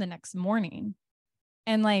our room the next morning.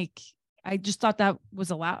 And like, I just thought that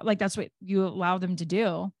was allowed. Like, that's what you allow them to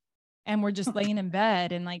do. And we're just laying in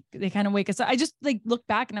bed and like, they kind of wake us up. I just like look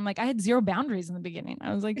back and I'm like, I had zero boundaries in the beginning.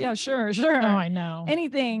 I was like, yeah, sure. Oh, I know.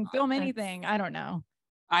 Anything, film anything. I don't know.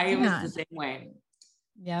 I was the same way.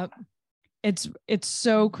 Yep. It's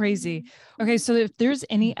so crazy. Okay. So if there's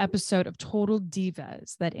any episode of Total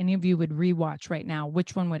Divas that any of you would rewatch right now,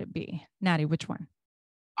 which one would it be? Nattie, which one?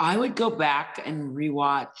 I would go back and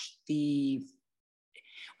rewatch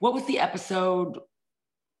what was the episode?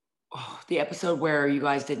 Oh, the episode where you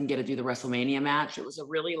guys didn't get to do the WrestleMania match. It was a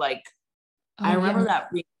really I remember that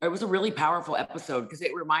it was a really powerful episode because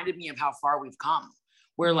it reminded me of how far we've come,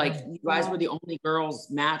 where like you guys were the only girls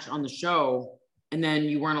match on the show. And then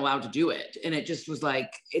you weren't allowed to do it. And it just was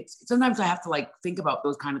like, sometimes I have to like think about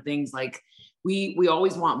those kind of things. Like we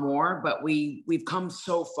always want more, but we've come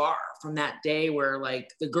so far from that day where like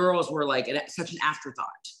the girls were like such an afterthought.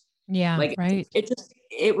 Yeah. Like, right.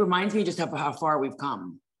 It reminds me just of how far we've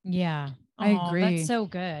come. Yeah. I agree. That's so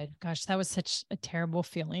good. Gosh, that was such a terrible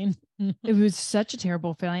feeling. It was such a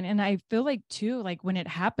terrible feeling. And I feel like too, like when it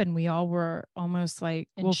happened, we all were almost like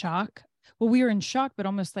in shock. Well, we were in shock, but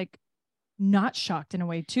almost like not shocked in a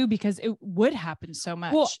way too, because it would happen so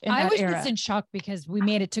much. Well, I was just in shock because we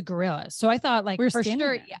made it to Gorillas. So I thought like, for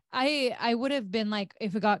sure, I would have been like,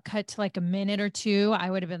 if it got cut to like a minute or two, I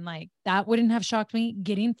would have been like, that wouldn't have shocked me.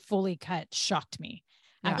 Getting fully cut shocked me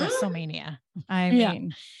at WrestleMania. I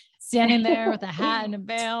mean, standing there with a hat and a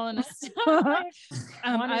veil and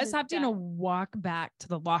I was having to walk back to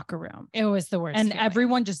the locker room. It was the worst. And feeling.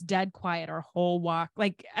 Everyone just dead quiet our whole walk.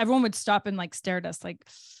 Like everyone would stop and like stare at us like,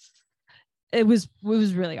 it was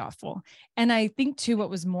really awful. And I think too, what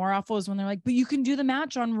was more awful is when they're like, but you can do the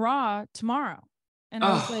match on Raw tomorrow. And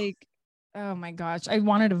I was like, oh my gosh, I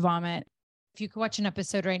wanted to vomit. If you could watch an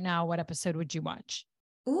episode right now, what episode would you watch?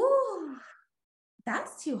 Ooh,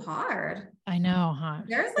 that's too hard. I know, huh?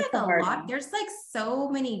 There's like a lot. There's like so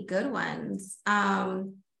many good ones.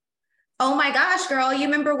 Oh my gosh, girl. You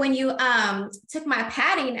remember when you took my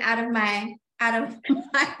padding out of my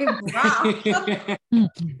bra,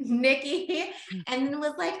 Nikki, and then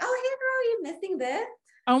was like, oh, hey girl, you missing this?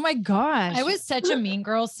 Oh my gosh. I was such a mean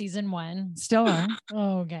girl season 1. Still are.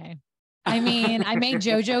 Oh, okay. I mean, I made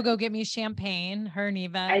JoJo go get me champagne, her and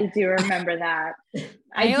Eva. I do remember that.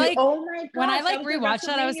 I like, oh my god. when I like rewatched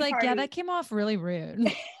that, I was like, yeah, that came off really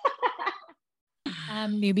rude.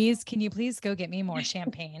 Newbies, can you please go get me more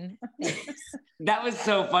champagne? Thanks. That was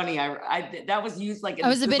so funny. I that was used like I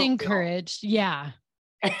was a bit encouraged. Yeah.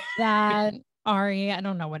 That Ari, I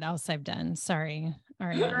don't know what else I've done. Sorry.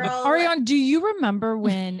 Ariane, do you remember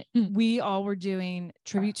when we all were doing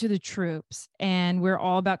tribute to the troops and we're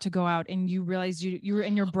all about to go out and you realized you were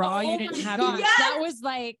in your bra, you didn't have it? That was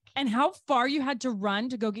like, and how far you had to run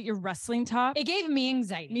to go get your wrestling top? It gave me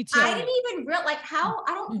anxiety. Me too. I didn't even realize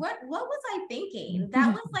what was I thinking?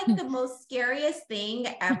 That was like the most scariest thing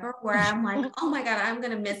ever where I'm like, oh my God, I'm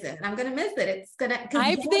going to miss it. I'm going to miss it. It's going to,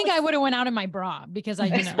 I think I would have went out in my bra because I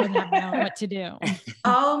just wouldn't have known what to do.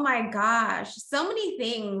 Oh my gosh. So many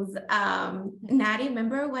things. Nattie,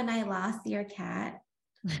 remember when I lost your cat?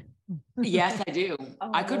 Yes, I do.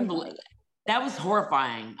 I couldn't believe it. That was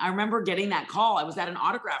horrifying. I remember getting that call. I was at an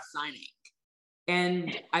autograph signing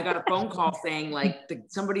and I got a phone call saying like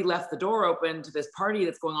somebody left the door open to this party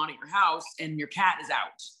that's going on at your house and your cat is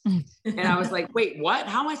out. And I was like, wait, what?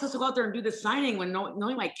 How am I supposed to go out there and do this signing when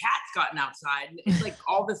knowing my cat's gotten outside? And it's like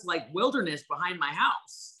all this like wilderness behind my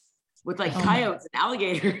house with like coyotes and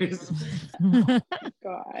alligators.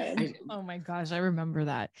 God. Oh my gosh, I remember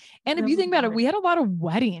that. And if you think about it, we had a lot of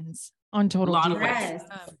weddings on Total Divas. Yes.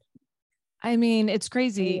 I mean, it's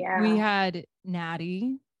crazy. Yeah. We had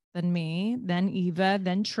Nattie, then me, then Eva,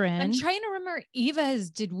 then Trin. I'm trying to remember Eva's.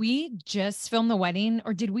 Did we just film the wedding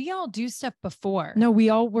or did we all do stuff before? No, we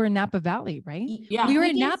all were in Napa Valley, right? Yeah. We were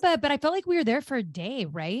in Napa, but I felt like we were there for a day,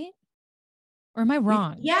 right? Or am I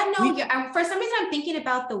wrong? Yeah, no, for some reason I'm thinking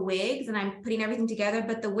about the wigs and I'm putting everything together,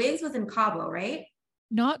 but the wigs was in Cabo, right?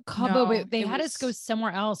 Not Cabo, No, but they it had was- us go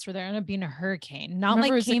somewhere else where there ended up being a hurricane. Not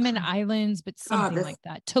Remember, like is it Cayman Cabo? Islands, but something like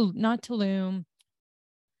that. Not Tulum.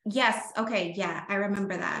 Yes. Okay. Yeah, I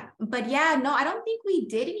remember that. But yeah, no, I don't think we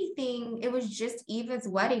did anything. It was just Eva's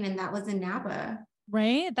wedding and that was in Napa.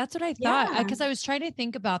 Right? That's what I thought. Yeah. Because I was trying to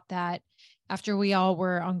think about that after we all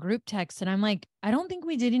were on group text. And I'm like, I don't think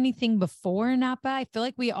we did anything before Napa. I feel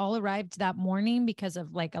like we all arrived that morning because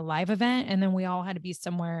of like a live event. And then we all had to be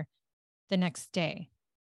somewhere the next day.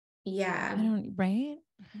 Yeah. Right?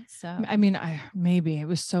 So, I mean, maybe it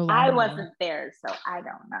was so long. I ago. wasn't there, so I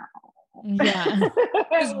don't know. yeah. It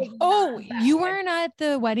was Oh, not that you way. weren't at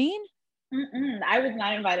the wedding? I was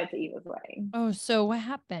not invited to Eva's wedding. Oh, so what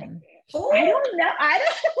happened? I don't know. I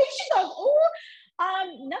don't know. She's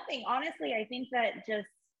like, nothing. Honestly, I think that just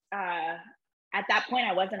at that point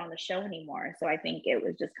I wasn't on the show anymore. So I think it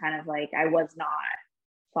was just kind of like I was not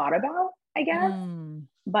thought about, I guess.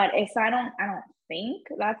 But I don't think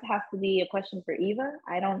that has to be a question for Eva.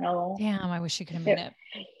 I don't know. Damn, I wish you could have made it.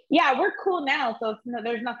 Yeah, we're cool now, so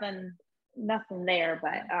there's nothing there.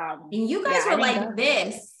 But And you guys yeah, were like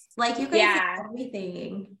this. Like you guys Yeah. did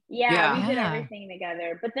everything. Yeah, we did Yeah. everything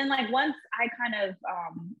together. But then like once I kind of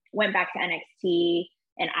went back to NXT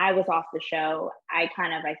and I was off the show, I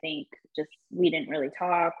think just we didn't really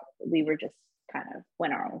talk. We were just kind of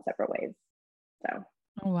went our own separate ways. So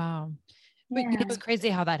Oh, wow. But yeah. it's crazy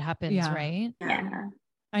how that happens, Yeah. right? Yeah.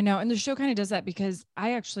 I know. And the show kind of does that because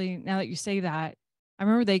I actually, now that you say that, I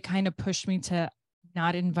remember they kind of pushed me to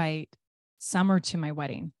not invite Summer to my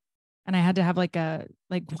wedding. And I had to have like a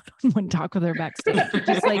one-on-one talk with her backstage.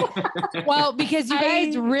 Just like, Well, because you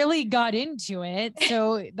guys really got into it.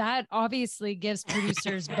 So that obviously gives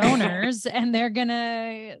producers boners and they're going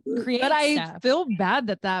to create but I stuff. feel bad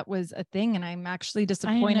that was a thing. And I'm actually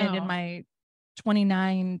disappointed know. in my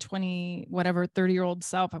 29, 20, whatever, 30-year-old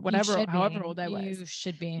self, You whatever, should however be. old I was, You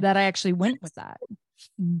should be. that I actually went with that.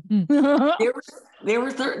 There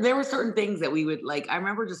were certain things that we would like. I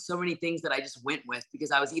remember just so many things that I just went with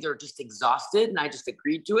because I was either just exhausted and I just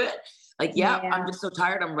agreed to it. Like, yeah. I'm just so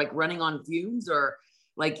tired. I'm like running on fumes, or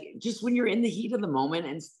like just when you're in the heat of the moment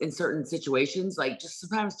and in certain situations, like just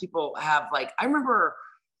sometimes people have like,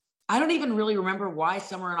 I don't even really remember why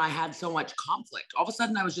Summer and I had so much conflict. All of a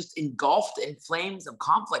sudden I was just engulfed in flames of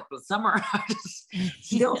conflict with Summer. I just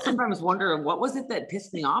still sometimes wonder what was it that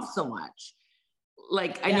pissed me off so much?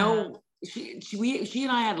 Like, I know she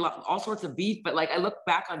and I had all sorts of beef, but like I look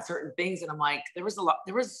back on certain things and I'm like, there was a lot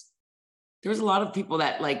of people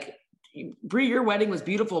that like, Brie, your wedding was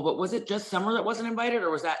beautiful, but was it just Summer that wasn't invited, or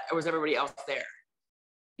was everybody else there?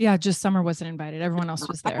 Yeah, just Summer wasn't invited. Everyone else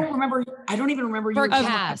was there. I don't even remember For you.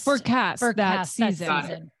 cast. For cast For that cast that season.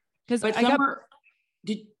 season. Because But I got, Summer,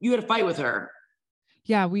 you had a fight with her?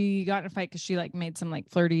 yeah, we got in a fight because she like made some like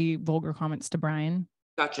flirty, vulgar comments to Brian.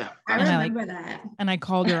 Gotcha. I And remember that. And I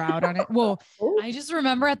called her out on it. Well, I just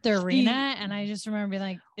remember at the arena, and I just remember being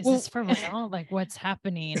like, is this for real? Like, what's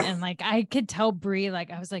happening? And like, I could tell Brie,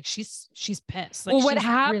 like, I was like, she's pissed. Like, well, what she's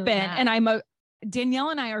happened, really mad. and Danielle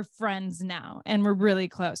and I are friends now, and we're really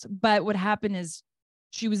close. But what happened is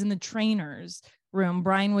she was in the trainer's room.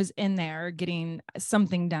 Brian was in there getting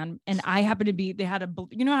something done. And I happened to be, they had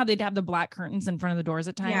you know how they'd have the black curtains in front of the doors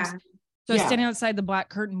at times? Yeah. So I was standing outside the black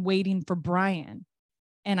curtain waiting for Brian,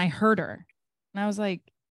 and I heard her, and I was like,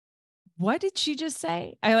 what did she just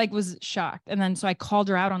say? I like was shocked. And then, so I called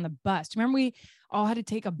her out on the bus. Do you remember we all had to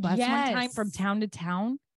take a bus one time from town to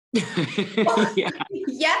town? Yeah.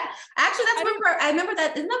 Yeah. Actually, I remember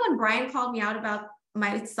that. Isn't that when Brian called me out about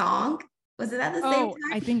my song? Was it at the same time?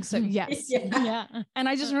 I think so. Yes. Yeah. And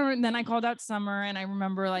I just remember, and then I called out Summer, and I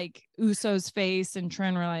remember like Uso's face and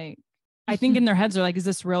Trin were like, I think in their heads are like, is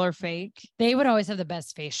this real or fake? They would always have the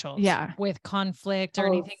best facials. Yeah. With conflict or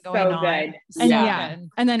anything so going on. good.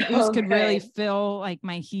 And and then Us So could really good. feel like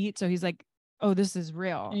my heat. So he's like, oh, this is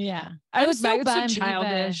real. Yeah. I was so so bummed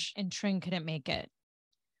childish. Eva and Trin couldn't make it.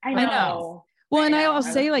 I I know. know. Well, and I'll I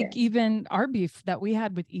say was like there. even our beef that we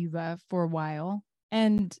had with Eva for a while,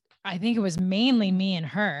 and I think it was mainly me and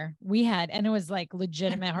her. We had, and it was like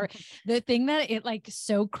legitimate. Her, the thing that it like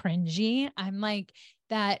so cringy. I'm like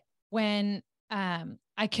that when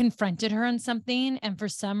I confronted her on something, and for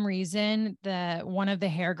some reason one of the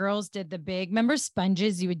hair girls did the big, remember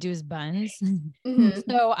sponges you would do as buns. Mhm.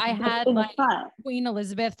 So I had In the like front. Queen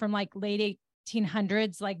Elizabeth from like late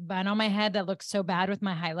 1800s like bun on my head that looked so bad with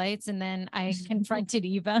my highlights, and then I confronted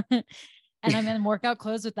Eva. And I'm in workout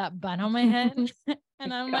clothes with that bun on my head.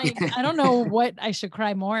 And I'm like, I don't know what I should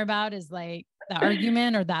cry more about, is like the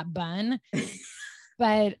argument or that bun.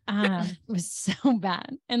 But it was so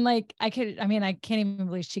bad. And like I can't even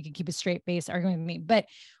believe she could keep a straight face arguing with me. But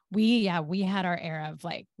we had our era of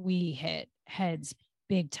like, we hit heads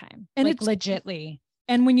big time. And like it's legitly.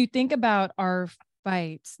 and when you think about our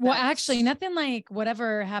fights, Well, actually nothing like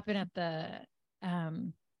whatever happened at the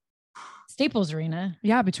Staples Arena.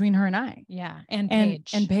 yeah, between her and I. Yeah. And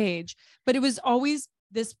Paige. And Paige. But it was always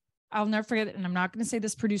this, I'll never forget it. And I'm not going to say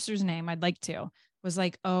this producer's name. I'd like to, was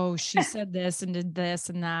like, oh, she said this and did this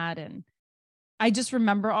and that. And I just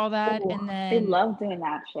remember all that. Ooh, And then they love doing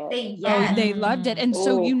that shit. they loved it. And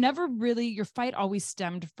so Ooh. you never really, your fight always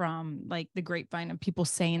stemmed from like the grapevine of people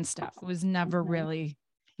saying stuff. It was never really,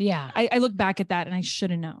 yeah. I look back at that and I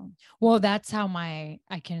should have known. Well, that's how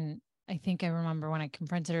I think I remember when I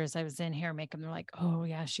confronted her as I was in hair makeup, they're like, oh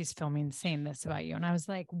yeah, she's filming saying this about you. And I was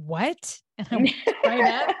like, what? And I went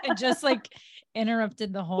right up and just like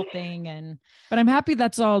interrupted the whole thing. But I'm happy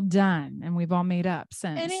that's all done and we've all made up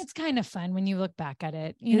since. And it's kind of fun when you look back at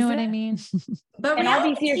it. You know what I mean? But And all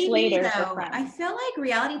these reality years TV, later, we're though, friends. I feel like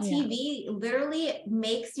reality TV literally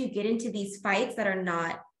makes you get into these fights that are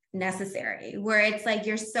not necessary, where it's like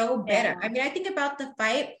you're so bitter. I mean, I think about the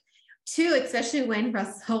fight too, especially when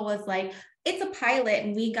Russell was like, it's a pilot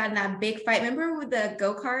and we got in that big fight. Remember with the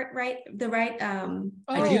go-kart, right? I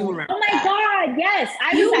do remember. Oh my God, yes,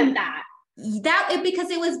 I was at that. Because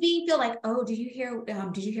it was being feel like, oh, did you hear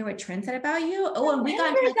what Trent said about you? Oh, and we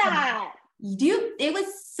got into that. It was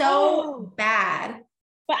so bad.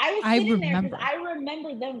 But I was sitting there remember. because I remember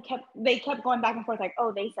they kept going back and forth like,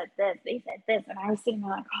 oh, they said this, and I was sitting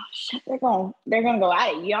there like, oh shit, they're gonna go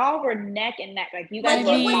at it. Y'all were neck and neck, like you guys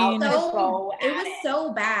were about to go at it was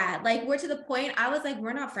so bad. Like we're to the point I was like,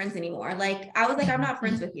 we're not friends anymore. Like I was like, I'm not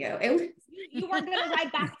friends with you. You weren't gonna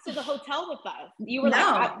ride back to the hotel with us. You were no,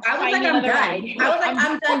 like, I was like, I'm done. Ride. I was like,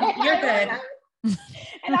 I'm done. You're good.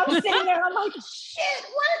 And I was sitting there, I'm like, shit,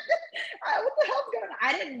 what the hell's going on?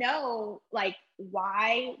 I didn't know like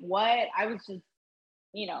why, what. I was just,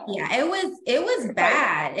 Yeah, it was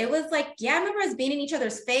bad. It was like, I remember us being in each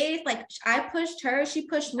other's face. Like I pushed her, she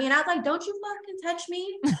pushed me, and I was like, don't you fucking touch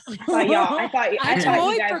me. I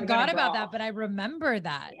totally forgot about that, but I remember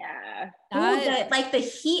that. Yeah. Like the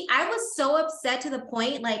heat, I was so upset to the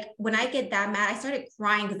point, like when I get that mad, I started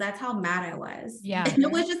crying because that's how mad I was. Yeah. And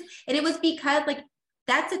it was because like,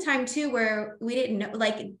 that's the time too, where we didn't know,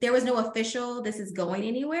 like there was no official, this is going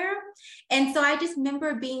anywhere. And so I just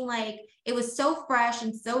remember being like, it was so fresh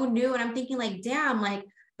and so new. And I'm thinking like, damn, like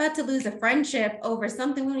about to lose a friendship over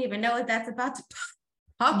something. We don't even know if that's about to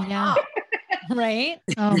pop up. Right.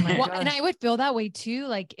 Oh my God. And I would feel that way too,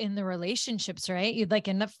 like in the relationships, right? You'd like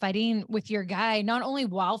end up fighting with your guy, not only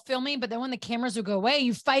while filming, but then when the cameras would go away,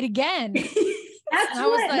 you fight again. That's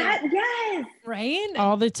yes. Right.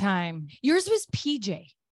 All the time. Yours was PJ,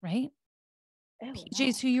 right?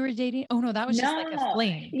 PJ's who you were dating? Oh no, that was just like a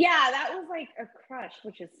fling. Yeah, that was like a crush,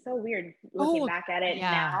 which is so weird looking back at it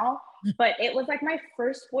now. But it was like my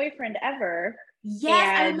first boyfriend ever.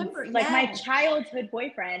 Yes, I remember. Like my childhood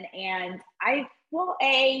boyfriend. And I feel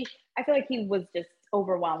like he was just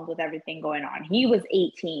overwhelmed with everything going on. He was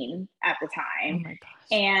 18 at the time. Oh my gosh.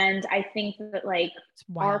 And I think that like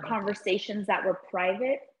our conversations that were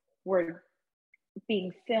private were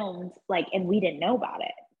being filmed, like, and we didn't know about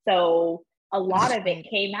it. So a lot of it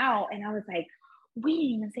came out and I was like, we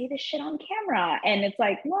didn't even say this shit on camera. And it's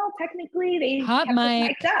like, well, technically they hot kept us mic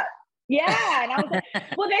mic'd up. Yeah. And I was like,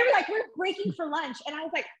 well, they were like, we're breaking for lunch. And I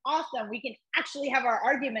was like, awesome. We can actually have our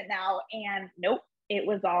argument now. And nope, it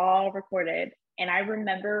was all recorded. And I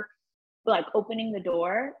remember like opening the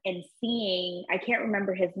door and seeing, I can't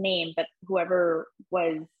remember his name, but whoever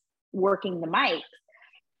was working the mics.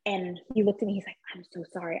 And he looked at me, he's like, I'm so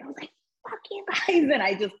sorry. I was like, fuck you guys. And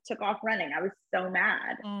I just took off running. I was so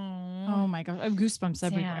mad. Oh my gosh. I have goosebumps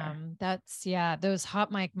everywhere. That's those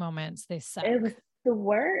hot mic moments. They suck. It was the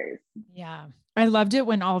worst. Yeah. I loved it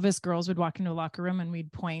when all of us girls would walk into a locker room and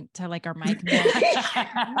we'd point to like our mic.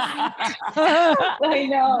 I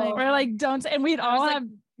know. We're like, don't, and we'd all have,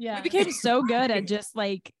 we became so good at just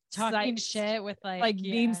like talking shit with like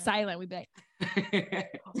being silent. We'd be like,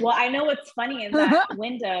 well, I know what's funny is that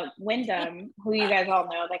Wyndham, who you guys all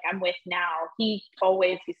know, like I'm with now, he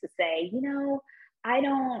always used to say, you know,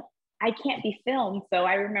 I can't be filmed. So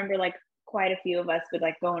I remember like quite a few of us would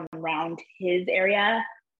like go around his area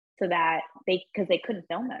so that because they couldn't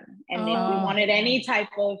film him. And if we wanted any type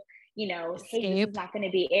of, you know, hey, this is not going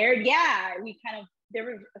to be aired. Yeah, there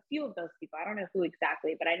were a few of those people. I don't know who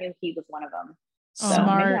exactly, but I knew he was one of them. So,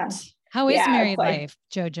 smart. Yeah. How is married life,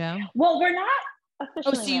 JoJo? Well, we're not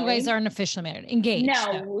officially so you guys aren't officially married, engaged?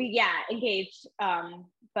 No, engaged.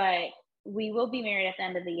 But we will be married at the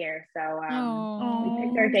end of the year. So we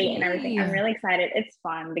picked our date and everything. I'm really excited. It's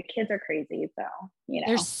fun. The kids are crazy. So, you know.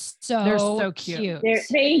 They're so cute.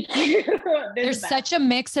 Thank you. There's such a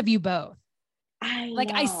mix of you both.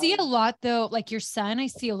 I see a lot though, like your son, I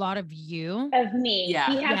see a lot of you. Of me.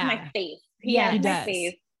 Yeah. He has my face. He has my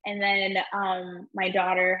face. And then my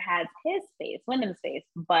daughter has his face, Wyndham's face,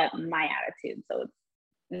 but my attitude. So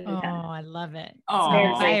it's I love it.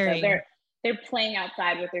 They're playing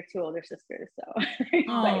outside with their two older sisters. So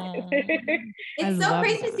it's so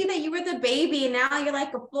crazy to see that you were the baby and now you're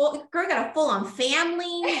like got a full-on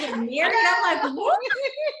family, getting married. I'm like, what?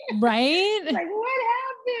 Right? Like, what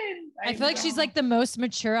happened? I feel like she's like the most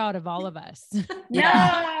mature out of all of us.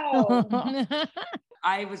 No.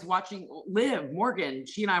 I was watching Liv Morgan.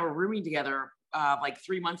 She and I were rooming together like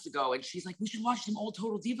 3 months ago. And she's like, we should watch some old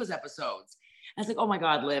Total Divas episodes. And I was like, oh my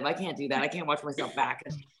God, Liv, I can't do that. I can't watch myself back.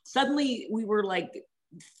 And suddenly we were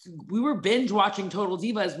binge watching Total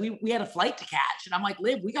Divas. We had a flight to catch. And I'm like,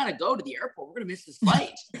 Liv, we got to go to the airport. We're going to miss this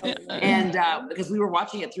flight. And because we were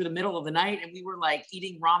watching it through the middle of the night and we were like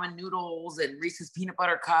eating ramen noodles and Reese's peanut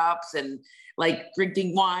butter cups and like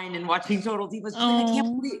drinking wine and watching Total Divas. She's like, I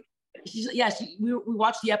can't believe we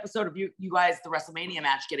watched the episode of you guys, the WrestleMania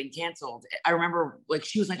match getting canceled. I remember like,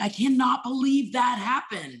 she was like, I cannot believe that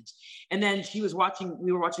happened. And then we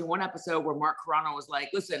were watching one episode where Mark Carrano was like,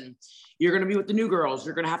 listen, you're going to be with the new girls.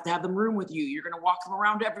 You're going to have them room with you. You're going to walk them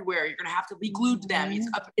around everywhere. You're going to have to be glued to them.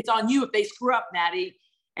 It's on you if they screw up, Nattie.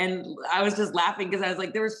 And I was just laughing because I was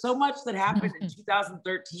like, there was so much that happened in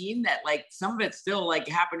 2013 that like some of it's still like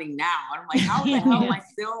happening now. And I'm like, how the hell am I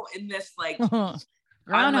still in this like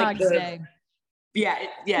Groundhog's Day?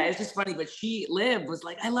 It's just funny. But Liv was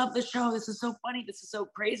like, I love the show. This is so funny. This is so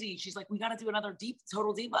crazy. She's like, we got to do another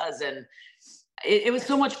Total Divas. And it was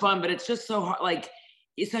so much fun, but it's just so hard, like,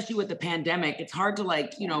 especially with the pandemic, it's hard to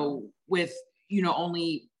like, you know, with, you know,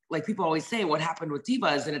 only like people always say what happened with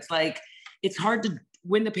Divas. And it's like, it's hard to,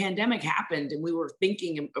 when the pandemic happened and we were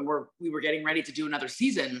thinking and we were getting ready to do another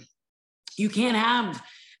season, you can't have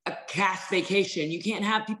a cast vacation. You can't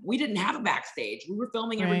have people. We didn't have a backstage. We were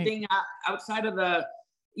filming everything outside of the,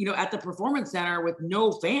 you know, at the performance center with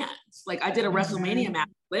no fans. Like I did a WrestleMania match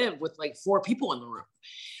live with like 4 people in the room.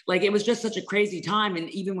 Like it was just such a crazy time. And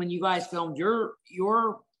even when you guys filmed your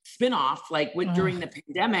spinoff, like during the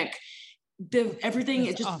pandemic, everything,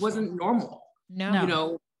 it just awful. Wasn't normal. No, you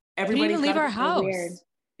know, everybody leave our house. Weird.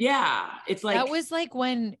 Yeah. It's like, that was like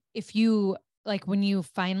when you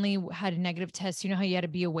finally had a negative test, you know how you had to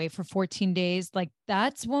be away for 14 days. Like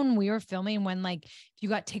that's when we were filming, when like, if you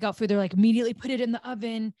got takeout food, they're like immediately put it in the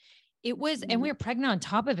oven. It was, and we were pregnant on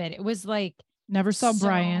top of it. It was like, never saw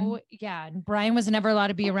Brian. Yeah. Brian was never allowed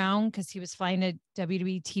to be around because he was flying to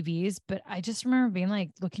WWE TVs. But I just remember being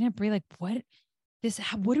like, looking at Brie, like,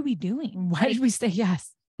 what are we doing? Why did we say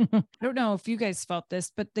yes? I don't know if you guys felt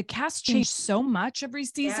this, but the cast changed so much every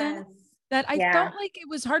season. Yes. That I felt like it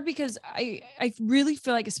was hard because I really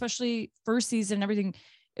feel like, especially first season and everything,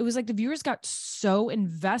 it was like the viewers got so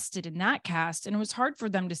invested in that cast, and it was hard for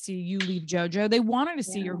them to see you leave JoJo. They wanted to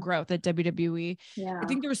see your growth at WWE. Yeah. I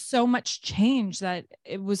think there was so much change that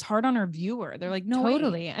it was hard on our viewer. They're like, no,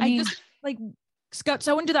 Totally. wait, I mean, just like got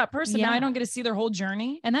so into that person. Now I don't get to see their whole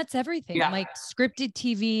journey. And that's everything. Yeah. Like scripted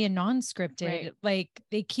TV and non-scripted, like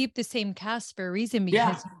they keep the same cast for a reason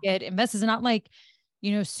because you get invested. It's not like,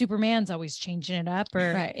 you know, Superman's always changing it up or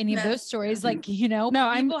any of those stories. Like, you know,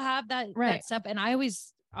 people have that stuff. And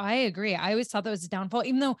I agree. I always thought that was a downfall,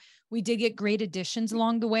 even though we did get great additions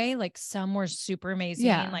along the way. Like some were super amazing.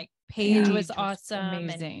 Yeah. Like Paige was awesome.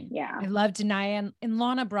 Amazing. I loved Nattie, and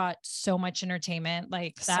Lana brought so much entertainment.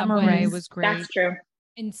 Like Summer Rae was great. That's true.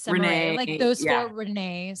 And Summer Rae, like those four,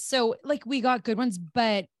 Renee. So like we got good ones,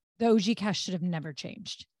 but the OG cast should have never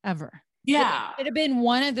changed ever. Yeah. It'd have been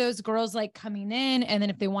one of those girls like coming in, and then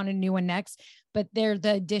if they want a new one next, but they're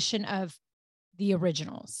the addition of the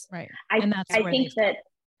originals. Right. And that's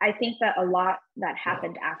I think that a lot that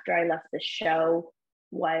happened after I left the show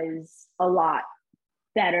was a lot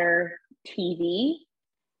better TV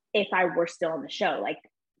if I were still on the show. Like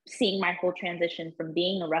seeing my whole transition from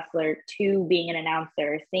being a wrestler to being an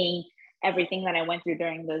announcer, seeing everything that I went through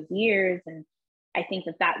during those years. And I think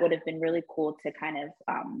that would have been really cool to kind of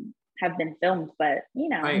have been filmed, but you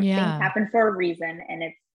know, things happen for a reason. And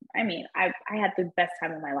I had the best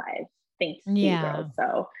time of my life. Thanks to you girls.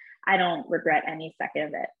 So I don't regret any second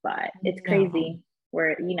of it, but it's crazy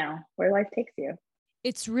where life takes you.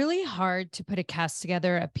 It's really hard to put a cast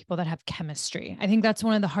together of people that have chemistry. I think that's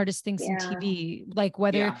one of the hardest things in TV, like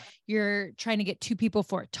whether you're trying to get two people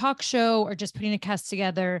for a talk show or just putting a cast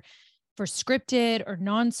together for scripted or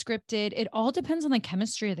non-scripted. It all depends on the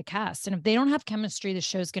chemistry of the cast. And if they don't have chemistry, the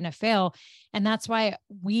show's going to fail. And that's why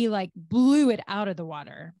we like blew it out of the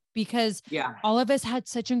water, because all of us had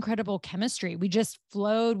such incredible chemistry. We just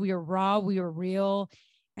flowed. We were raw. We were real.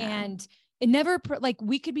 And it never like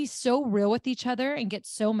we could be so real with each other and get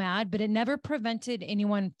so mad, but it never prevented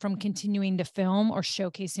anyone from continuing to film or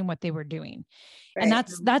showcasing what they were doing. Right. And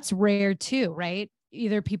that's rare too, right?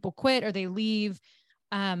 Either people quit or they leave.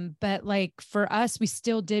 But like for us, we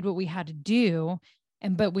still did what we had to do,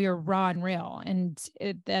 but we were raw and real. And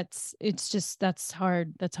that's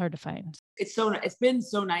hard. That's hard to find. It's been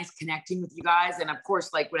so nice connecting with you guys. And of course,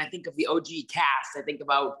 like when I think of the OG cast, I think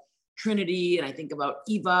about Trinity and I think about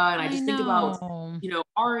Eva and I just think about,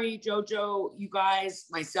 Ari, JoJo, you guys,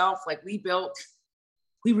 myself, like we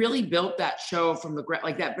really built that show from the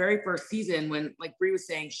like that very first season when like Brie was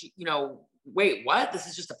saying, wait, what? This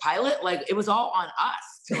is just a pilot? Like it was all on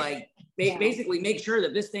us to like basically make sure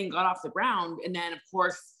that this thing got off the ground. And then of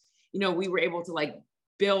course, we were able to like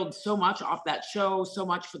build so much off that show, so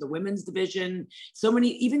much for the women's division, so many,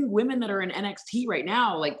 even women that are in NXT right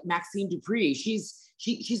now, like Maxine Dupree, she's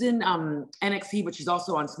in NXT, but she's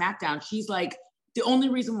also on SmackDown. She's like the only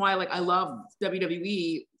reason why like I love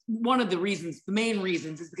WWE. One of the main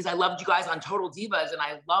reasons is because I loved you guys on Total Divas and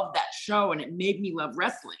I loved that show and it made me love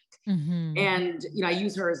wrestling. Mm-hmm. And, I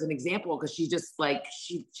use her as an example because she just like,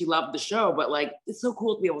 she loved the show, but like, it's so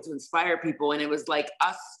cool to be able to inspire people. And it was like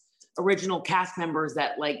us original cast members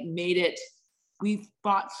that like made it, we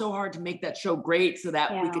fought so hard to make that show great so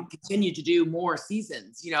that we could continue to do more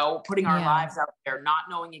seasons, putting our lives out there, not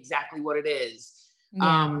knowing exactly what it is.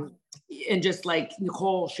 And just like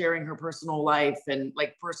Nicole sharing her personal life and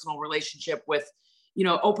like personal relationship with,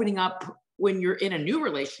 opening up when you're in a new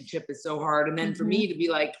relationship is so hard. And then for me to be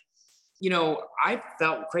like, I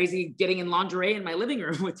felt crazy getting in lingerie in my living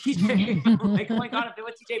room with TJ. I'm like, oh my God, I've been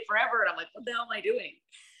with TJ forever. And I'm like, what the hell am I doing?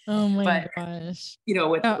 Oh my gosh.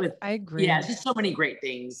 I agree. Yeah, just so many great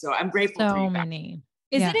things. So I'm grateful for you. So many.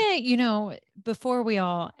 Isn't it, before we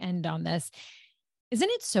all end on this, isn't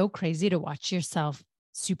it so crazy to watch yourself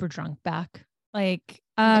super drunk back? Like,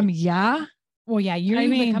 yeah. Well, yeah, you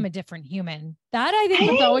become a different human. That I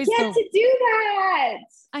think is always to do that.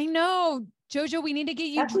 I know. JoJo, we need to get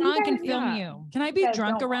you drunk and film you. Can I be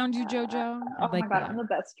drunk around you, JoJo? Oh my God, I'm the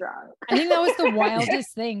best drunk. I think that was the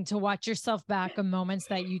wildest thing, to watch yourself back on moments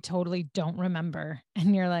that you totally don't remember.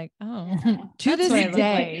 And you're like, oh, to this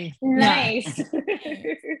day. Like. Nice.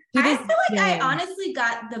 I feel like I honestly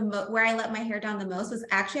got where I let my hair down the most was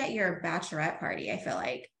actually at your bachelorette party. I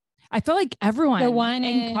feel like everyone, the one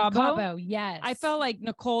in Cabo. Yes. I felt like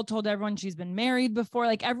Nicole told everyone she's been married before.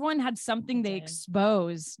 Like everyone had something they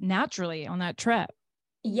exposed naturally on that trip.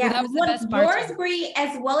 Yeah. Well, that was the best part. Yours, Brie,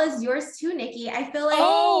 as well as yours too, Nikki. I feel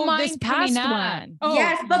like this past one.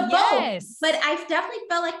 Yes, but both. But I definitely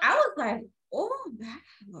felt like I was like Oh, that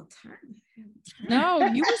little turn. No,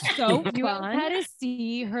 you were so You fun. had to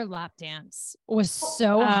see her lap dance. It was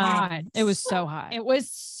so hot. It was so hot. It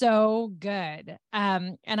was so good.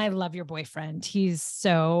 And I love your boyfriend. He's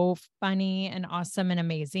so funny and awesome and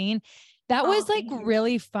amazing. That was like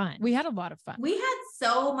really fun. We had a lot of fun. We had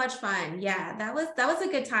so much fun. Yeah, that was a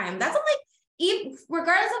good time. That's like, even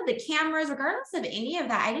regardless of the cameras, regardless of any of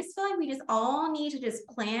that, I just feel like we just all need to just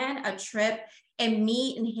plan a trip and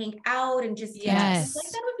meet and hang out and just yes,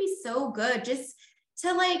 like that would be so good just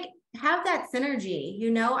to like have that synergy.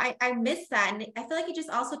 You know, I miss that, and I feel like it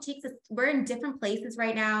just also takes us. We're in different places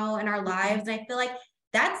right now in our lives, and I feel like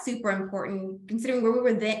that's super important considering where we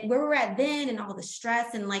were at then, and all the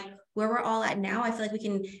stress and like where we're all at now. I feel like we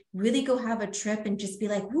can really go have a trip and just be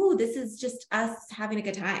like, "Woo, this is just us having a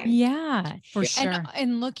good time." Yeah, for sure.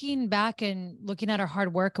 And looking back and looking at our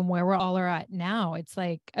hard work and where we're all are at now, it's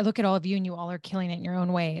like, I look at all of you and you all are killing it in your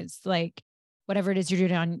own ways. Like whatever it is you're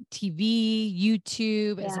doing on TV,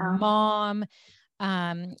 YouTube, as a mom,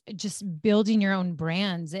 just building your own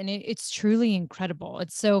brands. And it's truly incredible.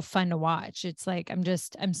 It's so fun to watch. It's like, I'm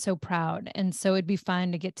so proud. And so it'd be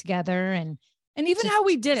fun to get together and even how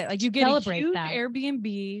we did it, like you get a huge that.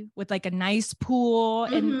 Airbnb with like a nice pool,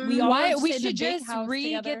 and we all we should just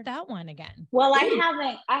get that one again. Well, I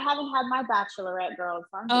haven't had my bachelorette girls.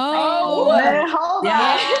 So hold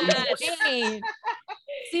on. Hey.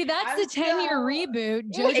 See, that's the 10-year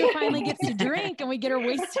reboot. JoJo finally gets to drink, and we get her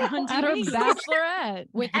wasted on at her TV. bachelorette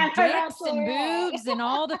with dicks and boobs and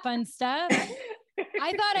all the fun stuff.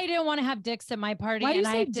 I thought I didn't want to have dicks at my party. Why do you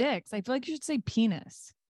say dicks? I feel like you should say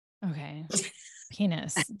penis. Okay.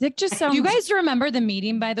 Penis. Dick just sounds. Do you guys remember the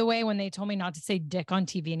meeting, by the way, when they told me not to say dick on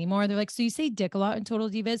TV anymore? They're like, so you say dick a lot in Total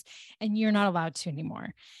Divas and you're not allowed to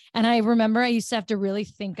anymore. And I remember I used to have to really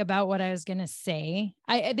think about what I was going to say.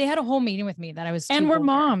 They had a whole meeting with me that I was. And we're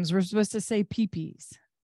moms. We're supposed to say pee-pees.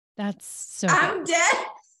 That's so. I'm dead.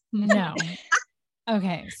 No.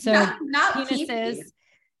 Okay. So not penises. pee-pees.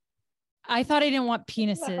 I thought I didn't want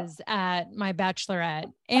penises at my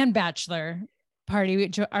bachelorette and bachelor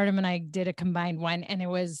party. Artem and I did a combined one, and it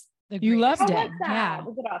was you loved it. Yeah,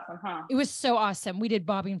 was it awesome? Huh? It was so awesome. We did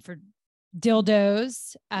bobbing for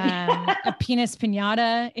dildos, a penis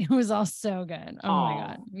piñata. It was all so good. Oh my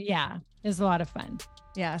god, yeah, it was a lot of fun.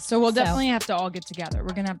 Yeah, so we'll definitely have to all get together.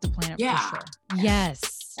 We're gonna have to plan it for sure.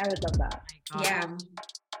 Yes, I would love that. Yeah.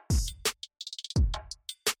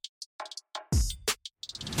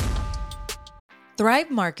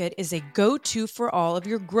 Thrive Market is a go-to for all of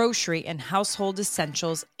your grocery and household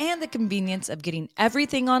essentials, and the convenience of getting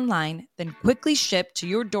everything online, then quickly shipped to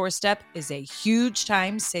your doorstep is a huge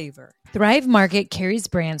time saver. Thrive Market carries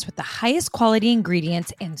brands with the highest quality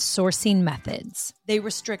ingredients and sourcing methods. They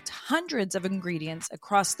restrict hundreds of ingredients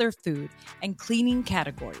across their food and cleaning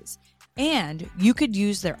categories, and you could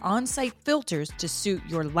use their on-site filters to suit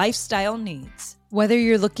your lifestyle needs. Whether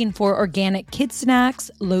you're looking for organic kid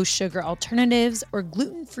snacks, low sugar alternatives, or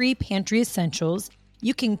gluten-free pantry essentials,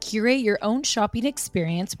 you can curate your own shopping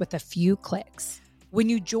experience with a few clicks. When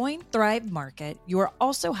you join Thrive Market, you are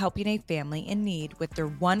also helping a family in need with their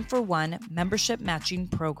 1-for-1 membership matching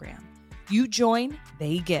program. You join,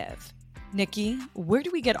 they give. Nikki, where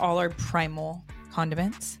do we get all our primal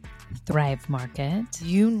condiments? Thrive Market.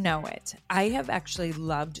 You know it. I have actually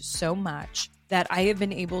loved so much that I have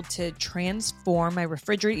been able to transform my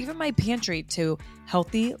refrigerator, even my pantry, to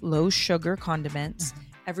healthy, low sugar condiments. Mm-hmm.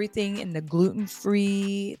 Everything in the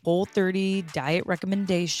gluten-free, Whole30 diet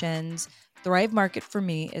recommendations. Thrive Market for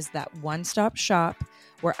me is that one-stop shop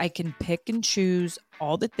where I can pick and choose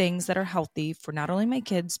all the things that are healthy for not only my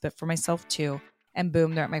kids, but for myself too. And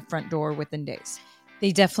boom, they're at my front door within days.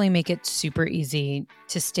 They definitely make it super easy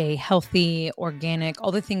to stay healthy, organic,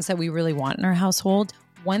 all the things that we really want in our household.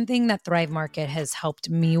 One thing that Thrive Market has helped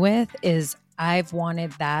me with is I've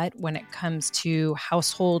wanted that when it comes to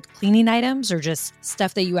household cleaning items or just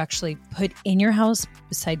stuff that you actually put in your house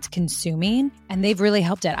besides consuming. And they've really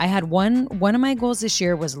helped it. I had one of my goals this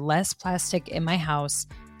year was less plastic in my house.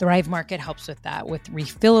 Thrive Market helps with that, with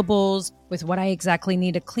refillables, with what I exactly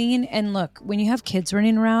need to clean. And look, when you have kids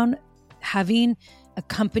running around, having a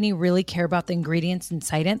company really care about the ingredients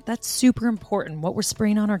inside it, that's super important. What we're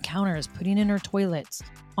spraying on our counters, putting in our toilets,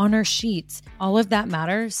 on our sheets, all of that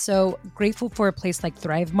matters. So grateful for a place like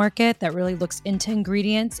Thrive Market that really looks into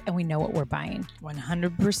ingredients and we know what we're buying.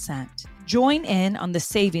 100%. Join in on the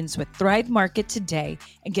savings with Thrive Market today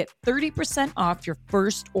and get 30% off your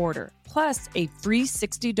first order, plus a free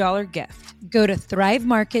 $60 gift. Go to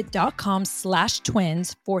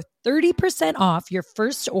thrivemarket.com/twins for 30% off your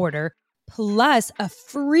first order, plus a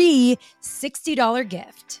free $60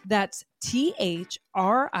 gift. That's THRIVE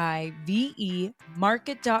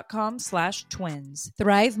market.com/twins.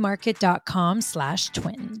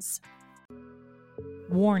 thrivemarket.com/twins.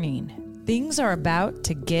 Warning, things are about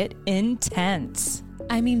to get intense.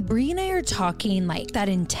 I mean, Brie and I are talking like that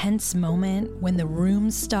intense moment when the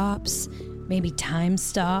room stops, maybe time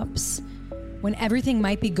stops, when everything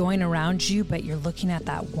might be going around you, but you're looking at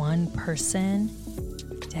that one person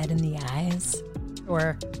dead in the eyes,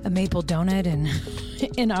 or a maple donut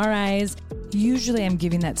in our eyes. Usually I'm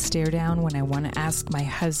giving that stare down when I want to ask my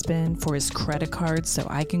husband for his credit card so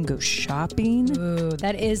I can go shopping. Ooh,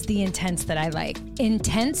 that is the intense that I like.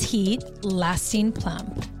 Intense heat, lasting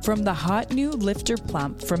plump. From the hot new Lifter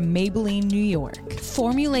Plump from Maybelline, New York.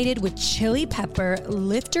 Formulated with chili pepper,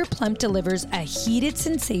 Lifter Plump delivers a heated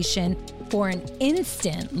sensation for an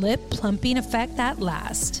instant lip plumping effect that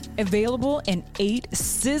lasts. Available in 8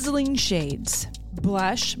 sizzling shades.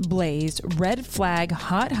 Blush, Blaze, Red Flag,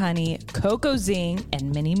 Hot Honey, Cocoa Zing,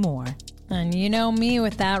 and many more. And you know me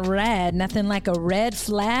with that red, nothing like a red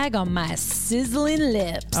flag on my sizzling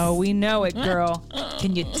lips. Oh, we know it, girl.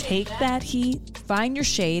 Can you take that heat? Find your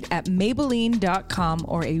shade at Maybelline.com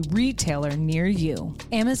or a retailer near you.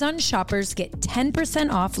 Amazon shoppers get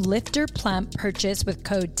 10% off Lifter Plump purchase with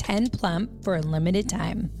code 10PLUMP for a limited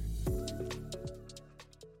time.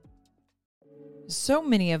 So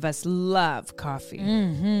many of us love coffee.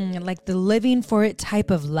 Like the living for it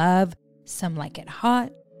type of love. Some like it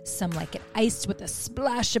hot, some like it iced with a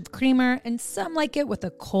splash of creamer, and some like it with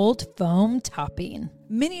a cold foam topping.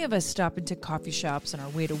 Many of us stop into coffee shops on our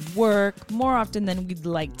way to work more often than we'd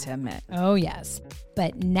like to admit. Oh, yes.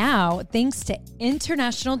 But now, thanks to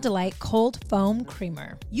International Delight Cold Foam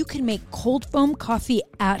Creamer, you can make cold foam coffee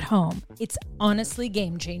at home. It's honestly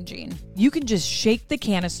game-changing. You can just shake the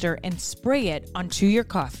canister and spray it onto your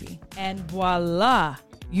coffee. And voila!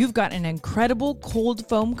 You've got an incredible cold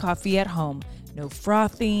foam coffee at home. No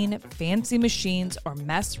frothing, fancy machines, or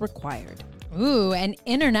mess required. Ooh, and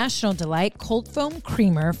International Delight Cold Foam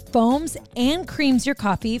Creamer foams and creams your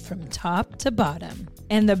coffee from top to bottom.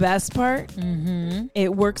 And the best part?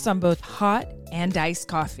 It works on both hot and iced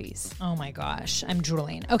coffees. Oh my gosh, I'm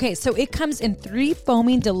drooling. Okay, so it comes in 3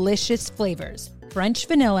 foaming delicious flavors: French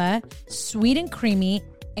vanilla, sweet and creamy,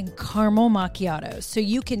 and caramel macchiato. So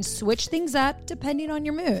you can switch things up depending on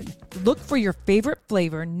your mood. Look for your favorite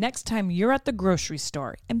flavor next time you're at the grocery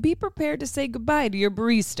store and be prepared to say goodbye to your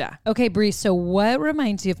barista. Okay, Brie, so what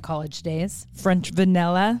reminds you of college days? French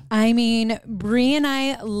vanilla. I mean, Brie and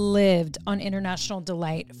I lived on International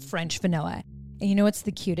Delight French vanilla. And you know what's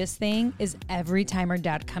the cutest thing is every time our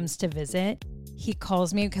dad comes to visit, he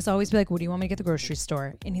calls me because I always be like, what do you want me to get at the grocery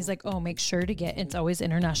store? And he's like, oh, make sure to get, it's always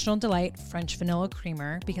International Delight French vanilla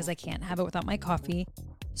creamer because I can't have it without my coffee.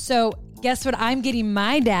 So guess what I'm getting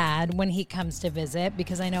my dad when he comes to visit,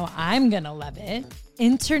 because I know I'm going to love it.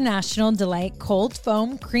 International Delight Cold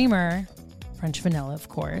Foam Creamer. French vanilla, of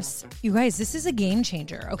course. You guys, this is a game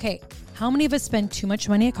changer. Okay, how many of us spend too much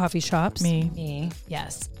money at coffee shops? Me,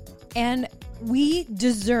 yes. And we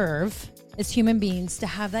deserve, as human beings, to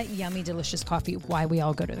have that yummy, delicious coffee. Why we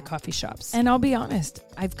all go to the coffee shops. And I'll be honest,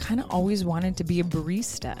 I've kind of always wanted to be a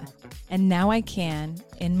barista. And now I can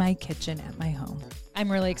in my kitchen at my home. I'm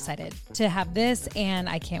really excited to have this, and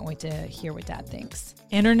I can't wait to hear what Dad thinks.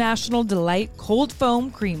 International Delight Cold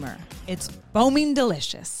Foam Creamer. It's foaming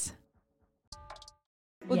delicious.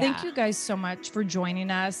 Well, thank you guys so much for joining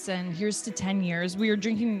us. And here's to 10 years. We are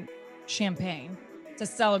drinking champagne to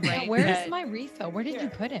celebrate. Where is my refill? Where did you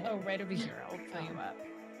put it? Oh, right over here. I'll fill you up.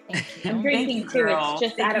 Thank you. I'm drinking too. girl. It's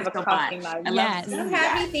just Thank out you of a so coffee much. mug. I love Yes. to see So that.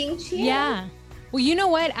 happy thing, cheers. Yeah. Well, you know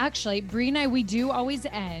what? Actually, Brie and I, we do always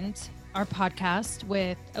end our podcast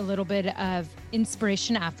with a little bit of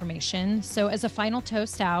inspiration affirmation. So as a final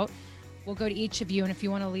toast out, we'll go to each of you. And if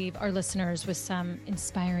you want to leave our listeners with some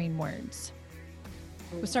inspiring words.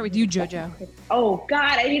 We'll start with you, JoJo. Oh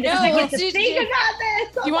God, I need a second to think about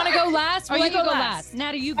this. Do you want to go last? Oh, We'll you let go last.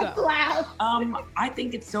 Nattie, you go. Wow. I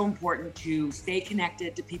think it's so important to stay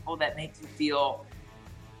connected to people that make you feel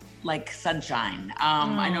like sunshine.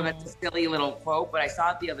 I know that's a silly little quote, but I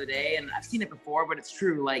saw it the other day and I've seen it before, but it's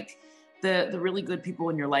true. Like the really good people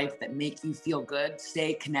in your life that make you feel good,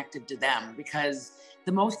 stay connected to them, because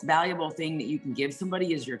the most valuable thing that you can give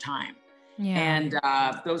somebody is your time. Yeah. And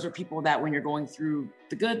those are people that when you're going through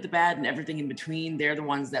the good, the bad, and everything in between, they're the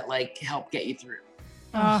ones that like help get you through.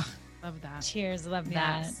 Oh, love that. Cheers. Love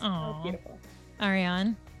Yes. that. Oh, Beautiful.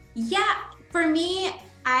 Ariane. Yeah, for me,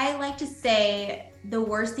 I like to say the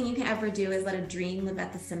worst thing you can ever do is let a dream live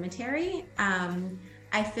at the cemetery.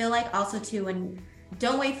 I feel like also too, when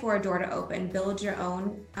don't wait for a door to open, build your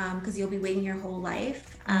own, because you'll be waiting your whole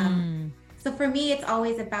life. So for me, it's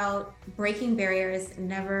always about breaking barriers,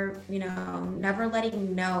 never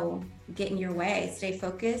letting no get in your way. Stay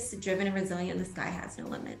focused, driven, and resilient. The sky has no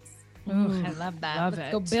limits. Ooh, I love that. Love Let's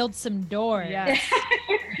it. go build some doors. Yes.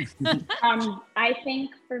 I think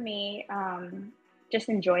for me, just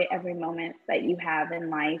enjoy every moment that you have in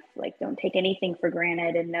life. Like, don't take anything for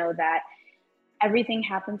granted, and know that everything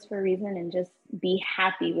happens for a reason, and just be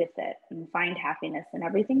happy with it and find happiness in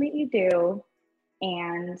everything that you do.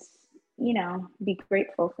 And, be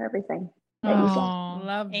grateful for everything that you get.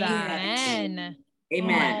 Love that. Amen.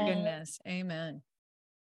 Amen. Oh, goodness. Amen.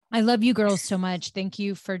 I love you girls so much. Thank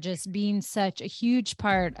you for just being such a huge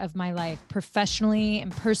part of my life, professionally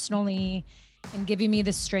and personally, and giving me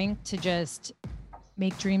the strength to just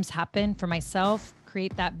make dreams happen for myself,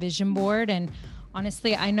 create that vision board. And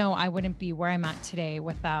honestly, I know I wouldn't be where I'm at today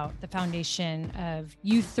without the foundation of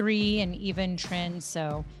you three and even Trend.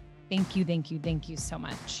 So thank you so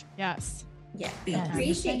much. Yes. Yeah.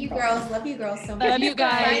 Appreciate you girls. Love you girls so much. Love you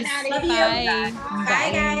guys. Bye, Nattie. Love you. Bye.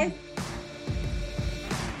 Bye, guys.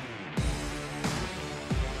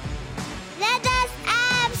 Let us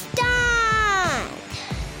have start.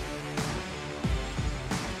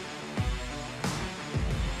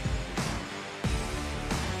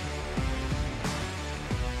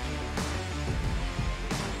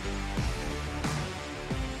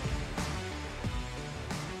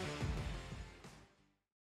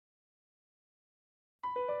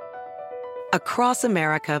 Across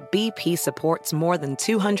America, BP supports more than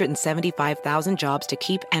 275,000 jobs to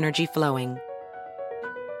keep energy flowing.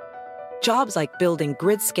 Jobs like building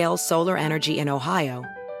grid-scale solar energy in Ohio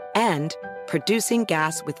and producing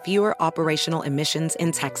gas with fewer operational emissions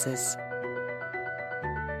in Texas.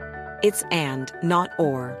 It's and, not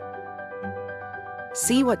or.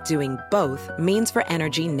 See what doing both means for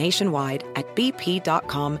energy nationwide at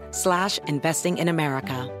bp.com/investing in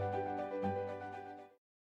America.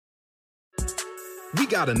 We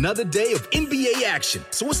got another day of NBA action,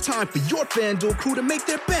 so it's time for your FanDuel crew to make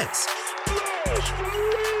their bets.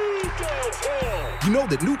 You know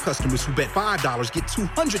that new customers who bet $5 get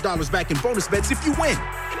 $200 back in bonus bets if you win.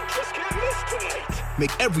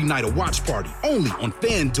 Make every night a watch party only on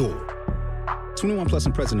FanDuel. 21 plus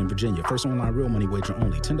and present in Virginia. First online real money wager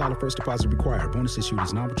only. $10 first deposit required. Bonus issued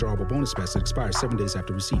is non-withdrawable bonus bets that expires 7 days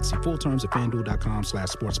after receipt. See full terms at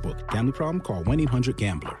FanDuel.com/sportsbook. Gambling problem? Call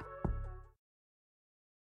 1-800-GAMBLER.